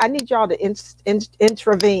here, I need y'all to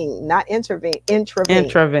intervene, not intervene, intervene.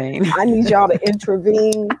 Intravene. I need y'all to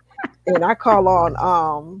intervene. And I call on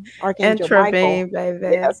Archangel Michael. Intravene,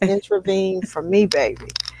 baby. Yes, intervene for me, baby.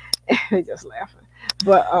 They just laughing.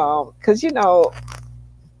 But because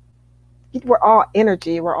we're all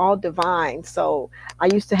energy, we're all divine. So I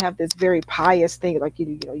used to have this very pious thing, like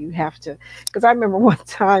you have to. Because I remember one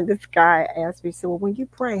time this guy asked me, so well, when you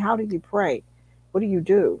pray, how do you pray? What do you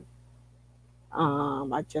do?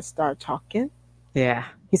 I just start talking. Yeah.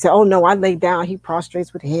 He said, "Oh no, I lay down." He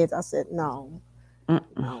prostrates with heads. I said, "No, Mm-mm.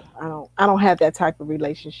 no, I don't. I don't have that type of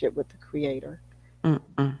relationship with the Creator.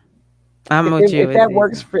 Mm-mm. I'm If with you, if that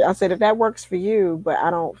works Azizi. for," I said, "if that works for you, but I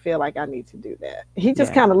don't feel like I need to do that." He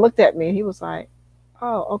just Yeah. kind of looked at me and he was like,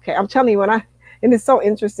 "Oh, okay." I'm telling you, and it's so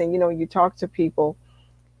interesting. You talk to people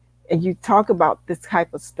and you talk about this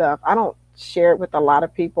type of stuff. I don't share it with a lot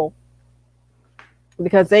of people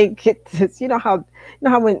because they get this. You know how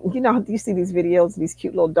when you see these videos, these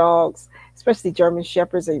cute little dogs, especially German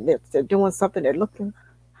shepherds, and they're doing something, they're looking.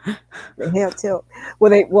 They have tilt.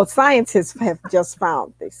 Well, scientists have just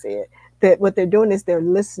found, they said, that what they're doing is they're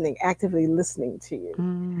listening, actively listening to you.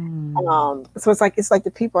 Mm. So it's like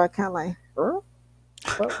the people are kind of like, huh?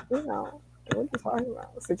 What, what are you talking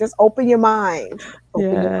about? So just open your mind.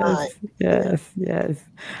 Open your Yes. mind. Yeah. Yes. Yes.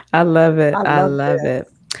 I love it. I I love love this.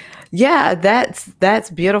 it. Yeah, that's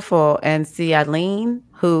beautiful. And see, Eileen,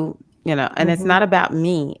 who, and it's Hmm. not about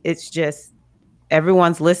me. It's just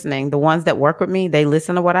everyone's listening. The ones that work with me, they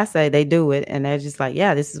listen to what I say, they do it, and they're just like,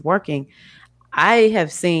 yeah, this is working. I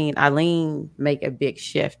have seen Eileen make a big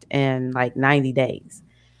shift in like 90 days.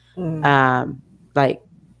 Mm. Um,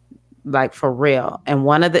 like for real. And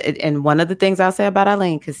one of the things I'll say about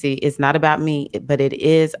Eileen, because see, it's not about me, but it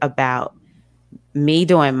is about me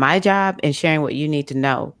doing my job and sharing what you need to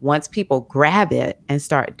know. Once people grab it and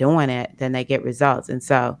start doing it, then they get results. And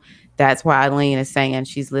so that's why Eileen is saying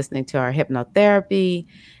she's listening to our hypnotherapy,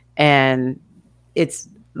 and it's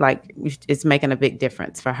like it's making a big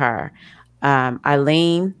difference for her.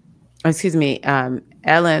 Eileen, excuse me,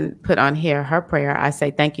 Ellen put on here her prayer. I say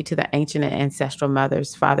thank you to the ancient and ancestral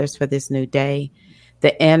mothers, fathers for this new day,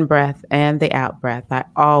 the in breath and the out breath. I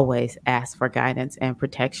always ask for guidance and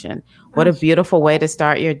protection. What a Gosh, beautiful way to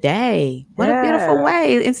start your day. What a beautiful yes.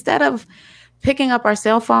 way. Instead of picking up our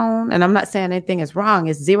cell phone, and I'm not saying anything is wrong,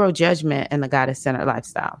 it's zero judgment in the goddess centered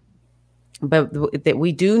lifestyle. But that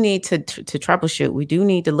we do need to troubleshoot. We do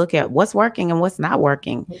need to look at what's working and what's not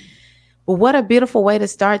working. But what a beautiful way to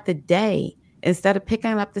start the day. Instead of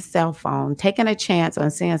picking up the cell phone, taking a chance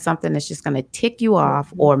on seeing something that's just going to tick you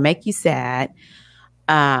off Hmm. or make you sad,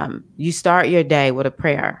 you start your day with a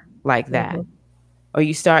prayer like that. Hmm. Or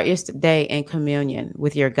you start your day in communion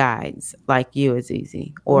with your guides, like you,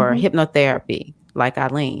 Azizi, or Hmm. hypnotherapy, like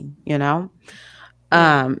Eileen. Yeah.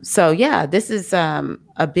 So yeah, this is a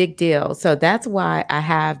big deal. So that's why I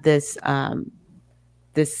have this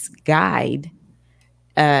guide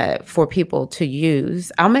for people to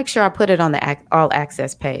use. I'll make sure I put it on the all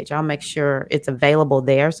access page. I'll make sure it's available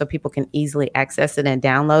there so people can easily access it and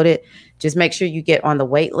download it. Just make sure you get on the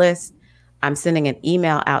wait list. I'm sending an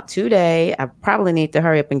email out today. I probably need to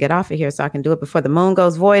hurry up and get off of here so I can do it before the moon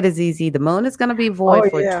goes void, Azizi. The moon is going to be Oh void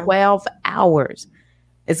for yeah, 12 hours.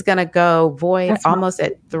 It's going to go void that's my almost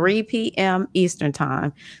at 3 p.m. Eastern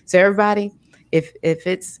time. So everybody, if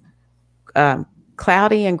it's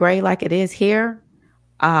cloudy and gray like it is here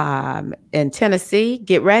in Tennessee,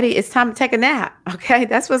 get ready. It's time to take a nap. Okay,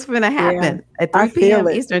 that's what's going to yeah. happen at I 3 feel p.m.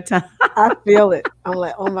 it. Eastern time. I feel it. I'm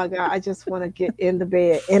like, oh my God, I just want to get in the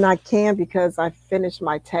bed. And I can because I finished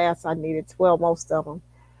my tasks. I needed 12, most of them.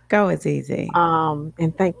 Go, it's easy.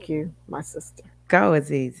 And thank you, my sister. Go,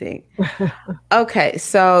 it's easy. Okay,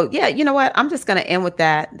 so yeah, you know what? I'm just going to end with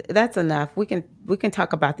that. That's enough. We can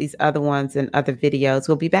talk about these other ones in other videos.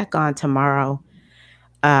 We'll be back on tomorrow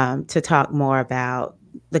to talk more about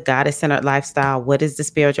the goddess centered lifestyle. What is the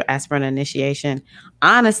spiritual aspirant initiation?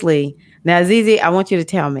 Honestly, now Zizi, I want you to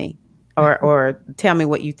tell me, or tell me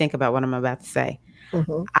what you think about what I'm about to say.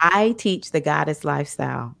 Hmm. I teach the goddess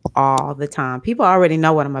lifestyle all the time. People already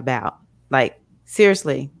know what I'm about. Like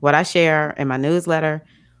seriously, what I share in my newsletter,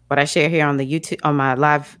 what I share here on the YouTube on my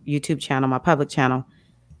live YouTube channel, my public channel,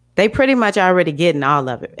 they pretty much already getting all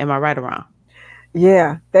of it. Am I right or wrong?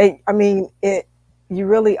 Yeah, I mean, you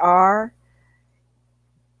really are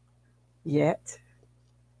yet.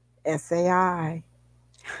 SAI.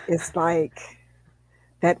 It's like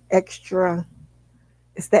that extra,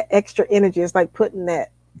 it's that extra energy. It's like putting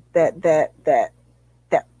that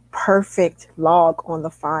perfect log on the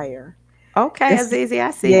fire. Okay, It's Azizi,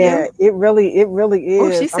 I see yeah, you. it really Oh,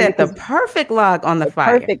 she is. I mean, said the because perfect log on the the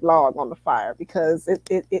fire. perfect log on the fire because it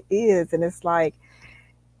is, and it's like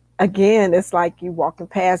again, it's like you walking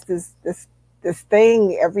past this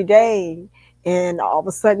thing every day, and all of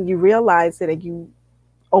a sudden you realize it, and you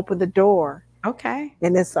open the door, Okay.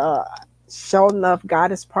 and it's a show enough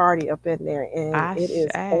goddess party up in there, and it is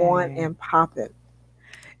on Ashe. and popping.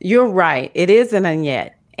 You're right. It isn't a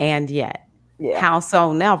yet and yet. Yeah. How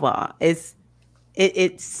so never? It's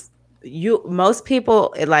you most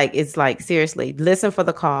people it's like seriously listen for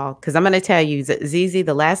the call because I'm going to tell you Zizi,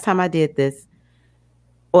 the last time I did this,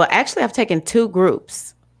 well actually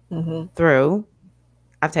Hmm. through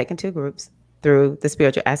I've taken two groups through the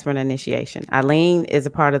spiritual aspirant initiation. Eileen is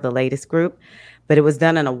a part of the latest group, but it was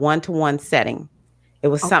done in a one-to-one setting. It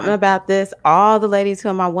was something Okay. about this. All the ladies who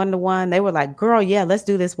are my one-to-one, they were like, girl, yeah, let's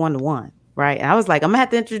do this one-to-one. Right. And I was like, I'm gonna have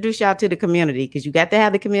to introduce y'all to the community because you got to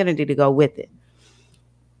have the community to go with it.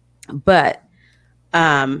 But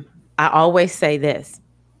um, I always say this.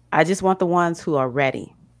 I just want the ones who are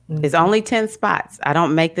ready. It's Hmm. only 10 spots. I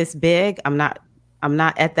don't make this big. I'm not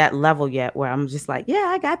at that level yet where I'm just like, yeah,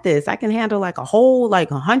 I got this. I can handle like a whole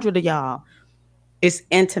like 100 of y'all. It's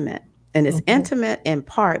intimate. And it's Hmm. intimate in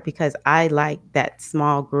part because I like that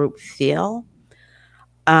small group feel.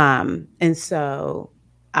 And so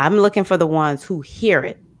I'm looking for the ones who hear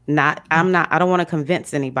it. I don't want to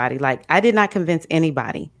convince anybody. Like I did not convince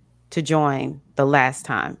anybody to join the last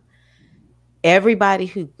time. Everybody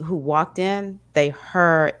who walked in, they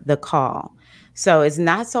heard the call. So it's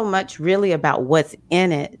not so much really about what's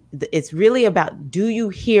in it. It's really about, do you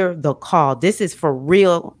hear the call? This is for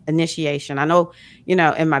real initiation. I know,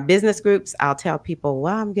 in my business groups, I'll tell people,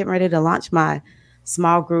 well, I'm getting ready to launch my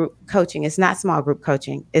small group coaching. It's not small group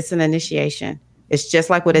coaching. It's an initiation. It's just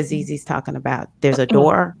like what Azizi's talking about. There's a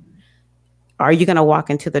door. Are you going to walk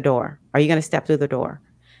into the door? Are you going to step through the door?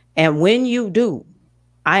 And when you do,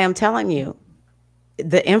 I am telling you,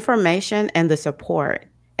 the information and the support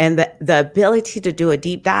and the ability to do a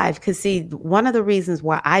deep dive. Because, see, one of the reasons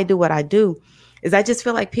why I do what I do is I just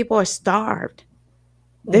feel like people are starved.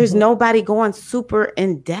 There's Hmm. nobody going super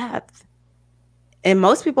in depth. And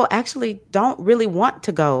most people actually don't really want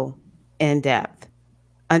to go in depth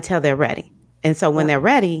until they're ready. And so when Yeah. they're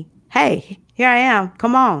ready, hey, here I am.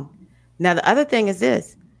 Come on. Now, the other thing is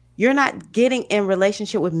this: you're not getting in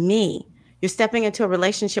relationship with me. You're stepping into a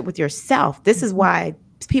relationship with yourself. This is Hmm. why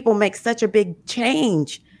people make such a big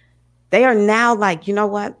change. They are now like, you know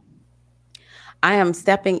what? I am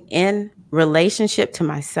stepping in relationship to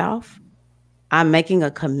myself. I'm making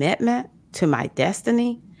a commitment to my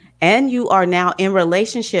destiny. And you are now in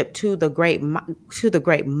relationship to the great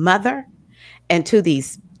mother and to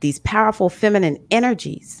these powerful feminine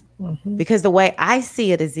energies. Hmm. Because the way I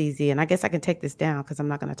see it is easy, and I guess I can take this down because I'm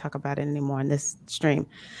not going to talk about it anymore in this stream.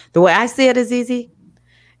 The way I see it is easy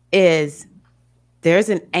is there's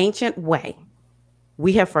an ancient way.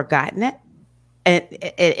 We have forgotten it, and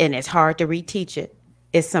it's hard to reteach it.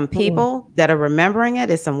 It's some Hmm. people that are remembering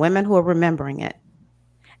it. It's some women who are remembering it,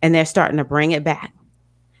 and they're starting to bring it back.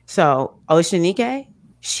 So Oshanike,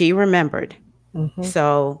 she remembered. Hmm.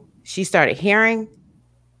 So she started hearing,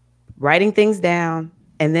 writing things down,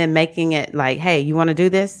 and then making it like, hey, you want to do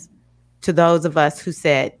this? To those of us who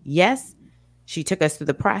said yes, she took us through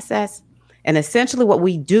the process. And essentially, what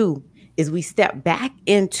we do is we step back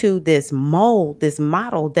into this mold, this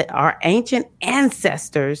model that our ancient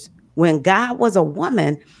ancestors, when God was a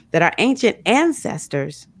woman, that our ancient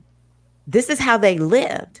ancestors, this is how they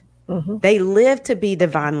lived. Mm-hmm. They lived to be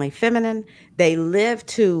divinely feminine. They lived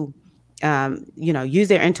to, use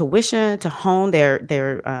their intuition to hone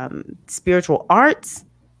their spiritual arts,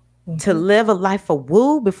 to Mm-hmm. live a life of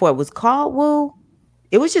woo before it was called woo.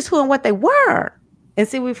 It was just who and what they were. And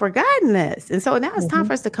see, we've forgotten this. And so now it's time Mm-hmm.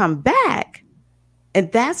 for us to come back.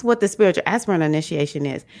 And that's what the spiritual aspirant initiation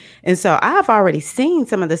is. And so I've already seen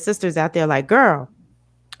some of the sisters out there like, girl,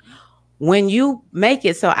 when you make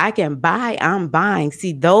it so I can buy, I'm buying.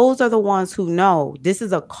 See, those are the ones who know this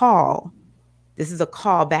is a call. This is a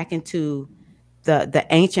call back into the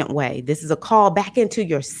ancient way. This is a call back into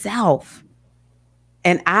yourself.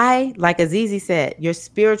 And I, like Azizi said, your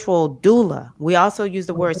spiritual doula. We also use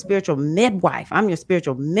the word spiritual midwife. I'm your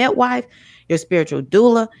spiritual midwife, your spiritual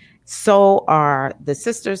doula. So are the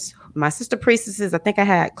sisters, my sister priestesses. I think I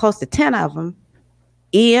had close to 10 of them.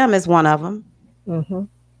 EM is one of them. Mm-hmm.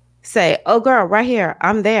 Say, oh, girl, right here,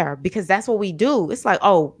 I'm there, because that's what we do. It's like,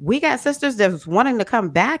 oh, we got sisters that's wanting to come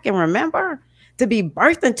back and remember to be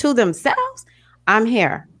birthed into themselves. I'm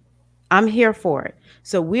here. I'm here for it.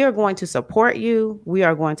 So we are going to support you. We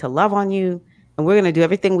are going to love on you. And we're going to do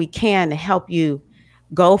everything we can to help you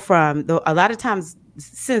go from a lot of times,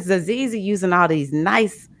 since Azizi using all these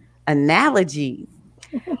nice analogies,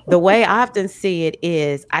 the way I often see it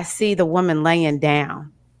is I see the woman laying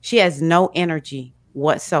down. She has no energy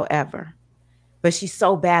whatsoever, but she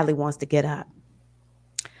so badly wants to get up.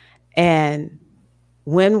 And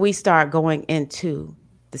when we start going into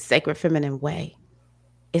the sacred feminine way,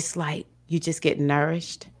 it's like you just get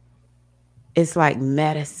nourished. It's like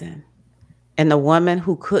medicine. And the woman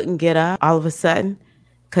who couldn't get up all of a sudden,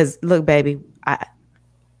 because look, baby,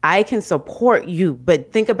 I can support you,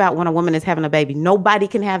 but think about when a woman is having a baby. Nobody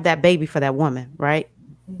can have that baby for that woman, right?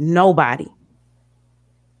 Nobody.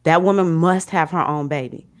 That woman must have her own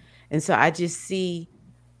baby. And so I just see,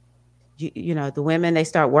 the women, they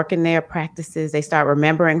start working their practices. They start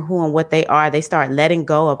remembering who and what they are. They start letting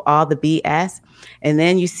go of all the BS. And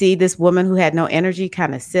then you see this woman who had no energy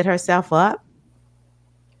kind of sit herself up.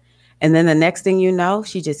 And then the next thing you know,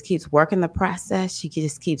 she just keeps working the process. She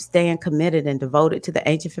just keeps staying committed and devoted to the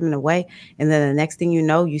ancient feminine way. And then the next thing you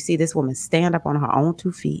know, you see this woman stand up on her own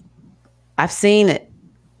 2 feet. I've seen it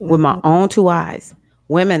with my own 2 eyes.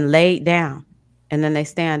 Women laid down and then they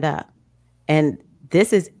stand up. And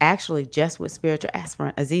this is actually just with spiritual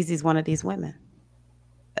aspirant. Azizi is one of these women.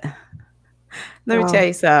 Let me tell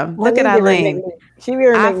you something. Look at Eileen. She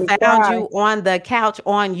really I make me found cry. you on the couch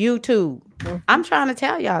on YouTube. Mm-hmm. I'm trying to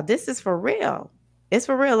tell y'all, this is for real. It's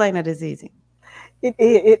for real, ain't it, Azizi?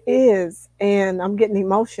 It is, and I'm getting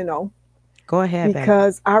emotional Go ahead, baby.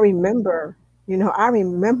 because I remember, I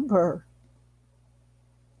remember.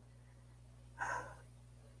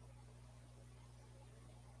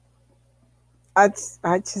 I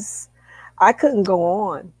just, I couldn't go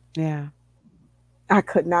on. Yeah. I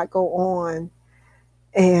could not go on,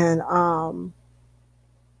 and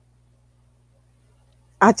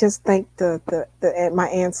I just thank the my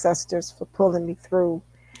ancestors for pulling me through,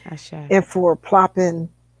 and for plopping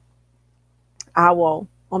owl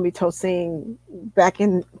on me toasting back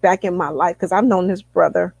in my life, because I've known this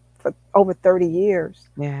brother for over 30 years.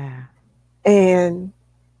 Yeah. And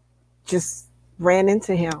just ran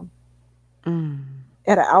into him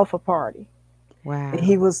at an alpha party. Wow. And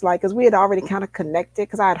he was like, because we had already kind of connected,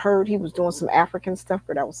 because I had heard he was doing some African stuff,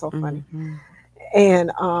 but that was so funny. Mm-hmm.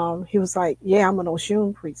 And he was like, yeah, I'm an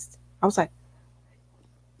Oshun priest. I was like,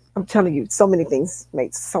 I'm telling you, so many things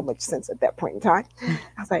made so much sense at that point in time. I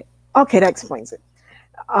was like, okay, that explains it.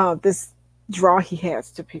 This draw he has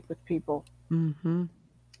to with people. Mm-hmm.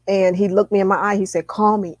 And he looked me in my eye. He said,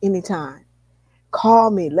 call me anytime. Call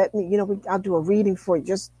me. Let me, I'll do a reading for you.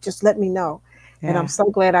 Just let me know. Yeah. And I'm so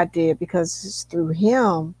glad I did, because it's through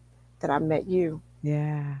him that I met you.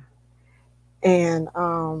 Yeah. And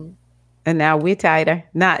now we're tighter.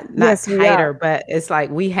 Not yes, tighter, but it's like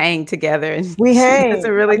we hang together, and we hang. It's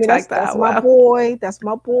really that's my boy. That's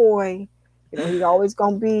my boy. He's always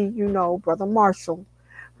gonna be, Brother Marshall.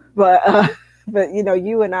 But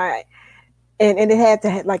you and I, and it had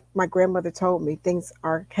to, like my grandmother told me, things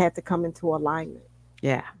had to come into alignment.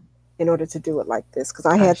 Yeah. In order to do it like this, because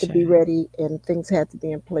I had to be ready, and things had to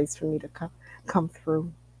be in place for me to come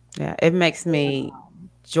through. Yeah, it makes me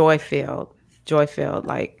joy filled,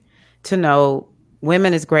 like to know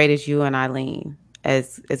women as great as you and Eileen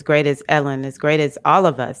as great as Ellen, as great as all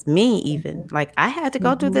of us, me even. Like I had to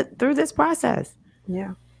go through Mm-hmm. through this process.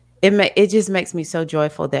 Yeah. It just makes me so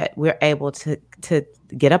joyful that we're able to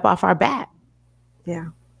get up off our back Yeah.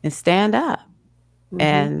 and stand up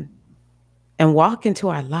Mm-hmm. and walk into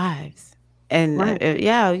our lives. And Right.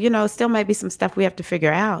 yeah, still maybe some stuff we have to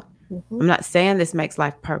figure out. Mm-hmm. I'm not saying this makes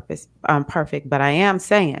life perfect, but I am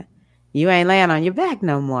saying you ain't laying on your back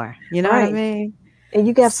no more. You know what I Right. mean? And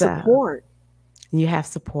you got So support. you have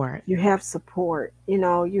support. You have support. You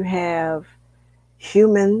know, you have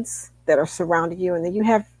humans that are surrounding you, and then you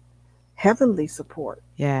have heavenly support.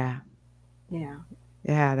 Yeah. Yeah.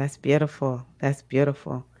 Yeah, that's beautiful. That's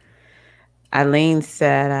beautiful. Eileen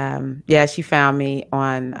said, yeah, she found me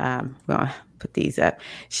on, I'm going to put these up.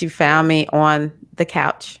 She found me on the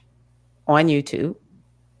couch on YouTube.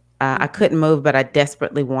 I Mm-hmm. couldn't move, but I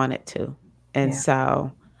desperately wanted to. And Yeah.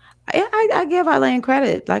 so I give Eileen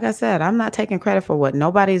credit. Like I said, I'm not taking credit for what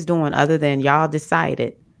nobody's doing other than y'all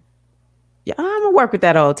decided. Yeah, I'm going to work with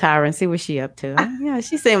that old Tyra and see what she up to. Yeah,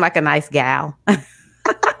 she seemed like a nice gal.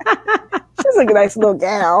 She's a nice little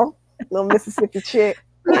gal, little Mississippi chick.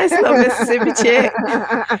 Nice little Mississippi chick.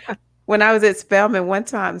 When I was at Spelman one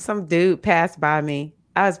time, some dude passed by me.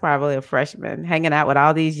 I was probably a freshman, hanging out with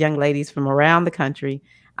all these young ladies from around the country.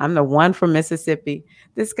 I'm the one from Mississippi.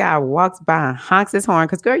 This guy walks by and honks his horn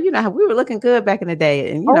because, girl, you know how we were looking good back in the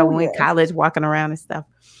day, and Oh when we in yes. college, walking around and stuff.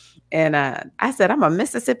 And I said, I'm a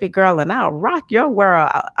Mississippi girl, and I'll rock your world.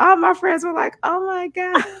 All my friends were like, "Oh my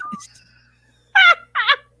god,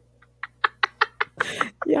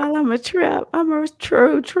 y'all, I'm a trip. I'm a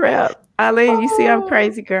true trip." Eileen, you see, I'm Oh,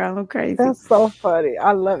 crazy, girl. I'm crazy. that's so funny.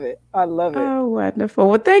 I love it. I love it. Oh, wonderful.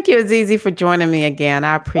 Well, thank you, Azizi, for joining me again.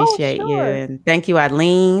 I Oh, appreciate you. sure. And thank you,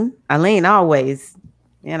 Eileen. Eileen, always.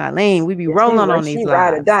 And Eileen, we be Yeah, rolling on these she ride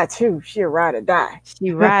or lives. die too. She ride or die.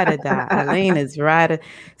 She ride or die. Eileen is ride or...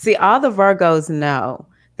 See, all the Virgos know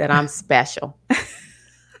that I'm special.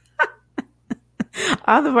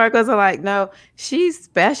 All the Virgos are like, no, she's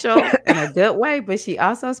special in a good way, but she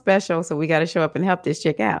also special. So we got to show up and help this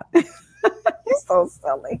chick out. You're so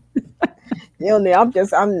silly. You know,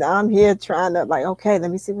 I'm here trying to like, okay,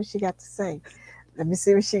 let me see what she got to say. Let me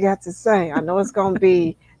see what she got to say. I know it's gonna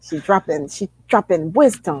be she dropping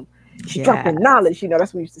wisdom. She Yeah. dropping knowledge. You know,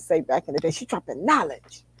 that's what we used to say back in the day. She dropping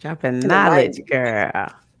knowledge Dropping in the knowledge, 90s. girl.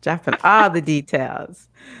 Dropping all the details.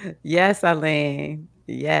 Yes, Eileen.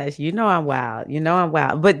 Yes, you know I'm wild. You know I'm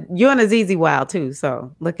wild. But you and Azizi wild too.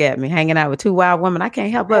 So look at me hanging out with two wild women. I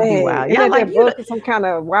can't help but be Hey, wild. isn't Y'all that like that book? Some kind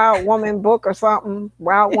of wild woman book or something?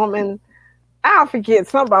 Wild woman. I forget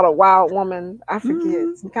something about a wild woman. I forget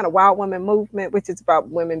mm, some kind of wild woman movement, which is about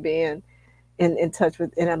women being in touch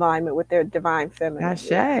with in alignment with their divine feminine.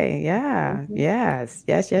 Ashe. Yeah. Yeah. Mm-hmm. Yes.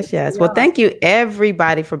 Yes. Yes. Yes, we Yes. Well, are. thank you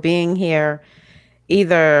everybody for being here,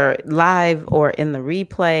 either live or in the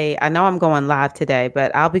replay. I know I'm going live today,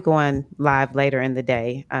 but I'll be going live later in the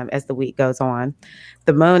day as the week goes on.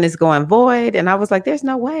 The moon is going void, and I was like, there's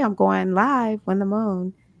no way I'm going live when the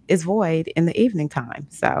moon is void in the evening time.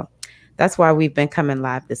 So that's why we've been coming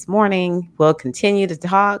live this morning. We'll continue to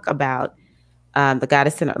talk about the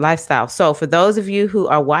goddess centered lifestyle. So for those of you who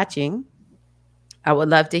are watching, I would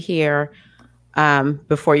love to hear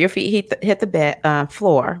before your feet hit the bed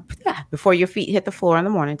floor, before your feet hit the floor in the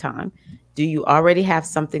morning time, do you already have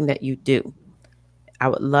something that you do? I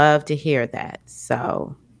would love to hear that.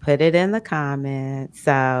 So put it in the comments.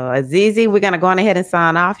 So Azizi, we're gonna go on ahead and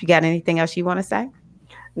sign off. You got anything else you want to say?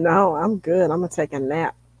 No, I'm good. I'm gonna take a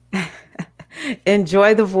nap.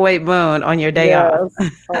 Enjoy the void moon on your day off.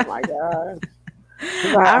 Yes. Oh my God.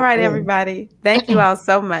 All Bye. right, everybody. Thank you all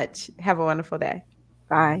so much. Have a wonderful day.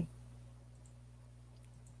 Bye.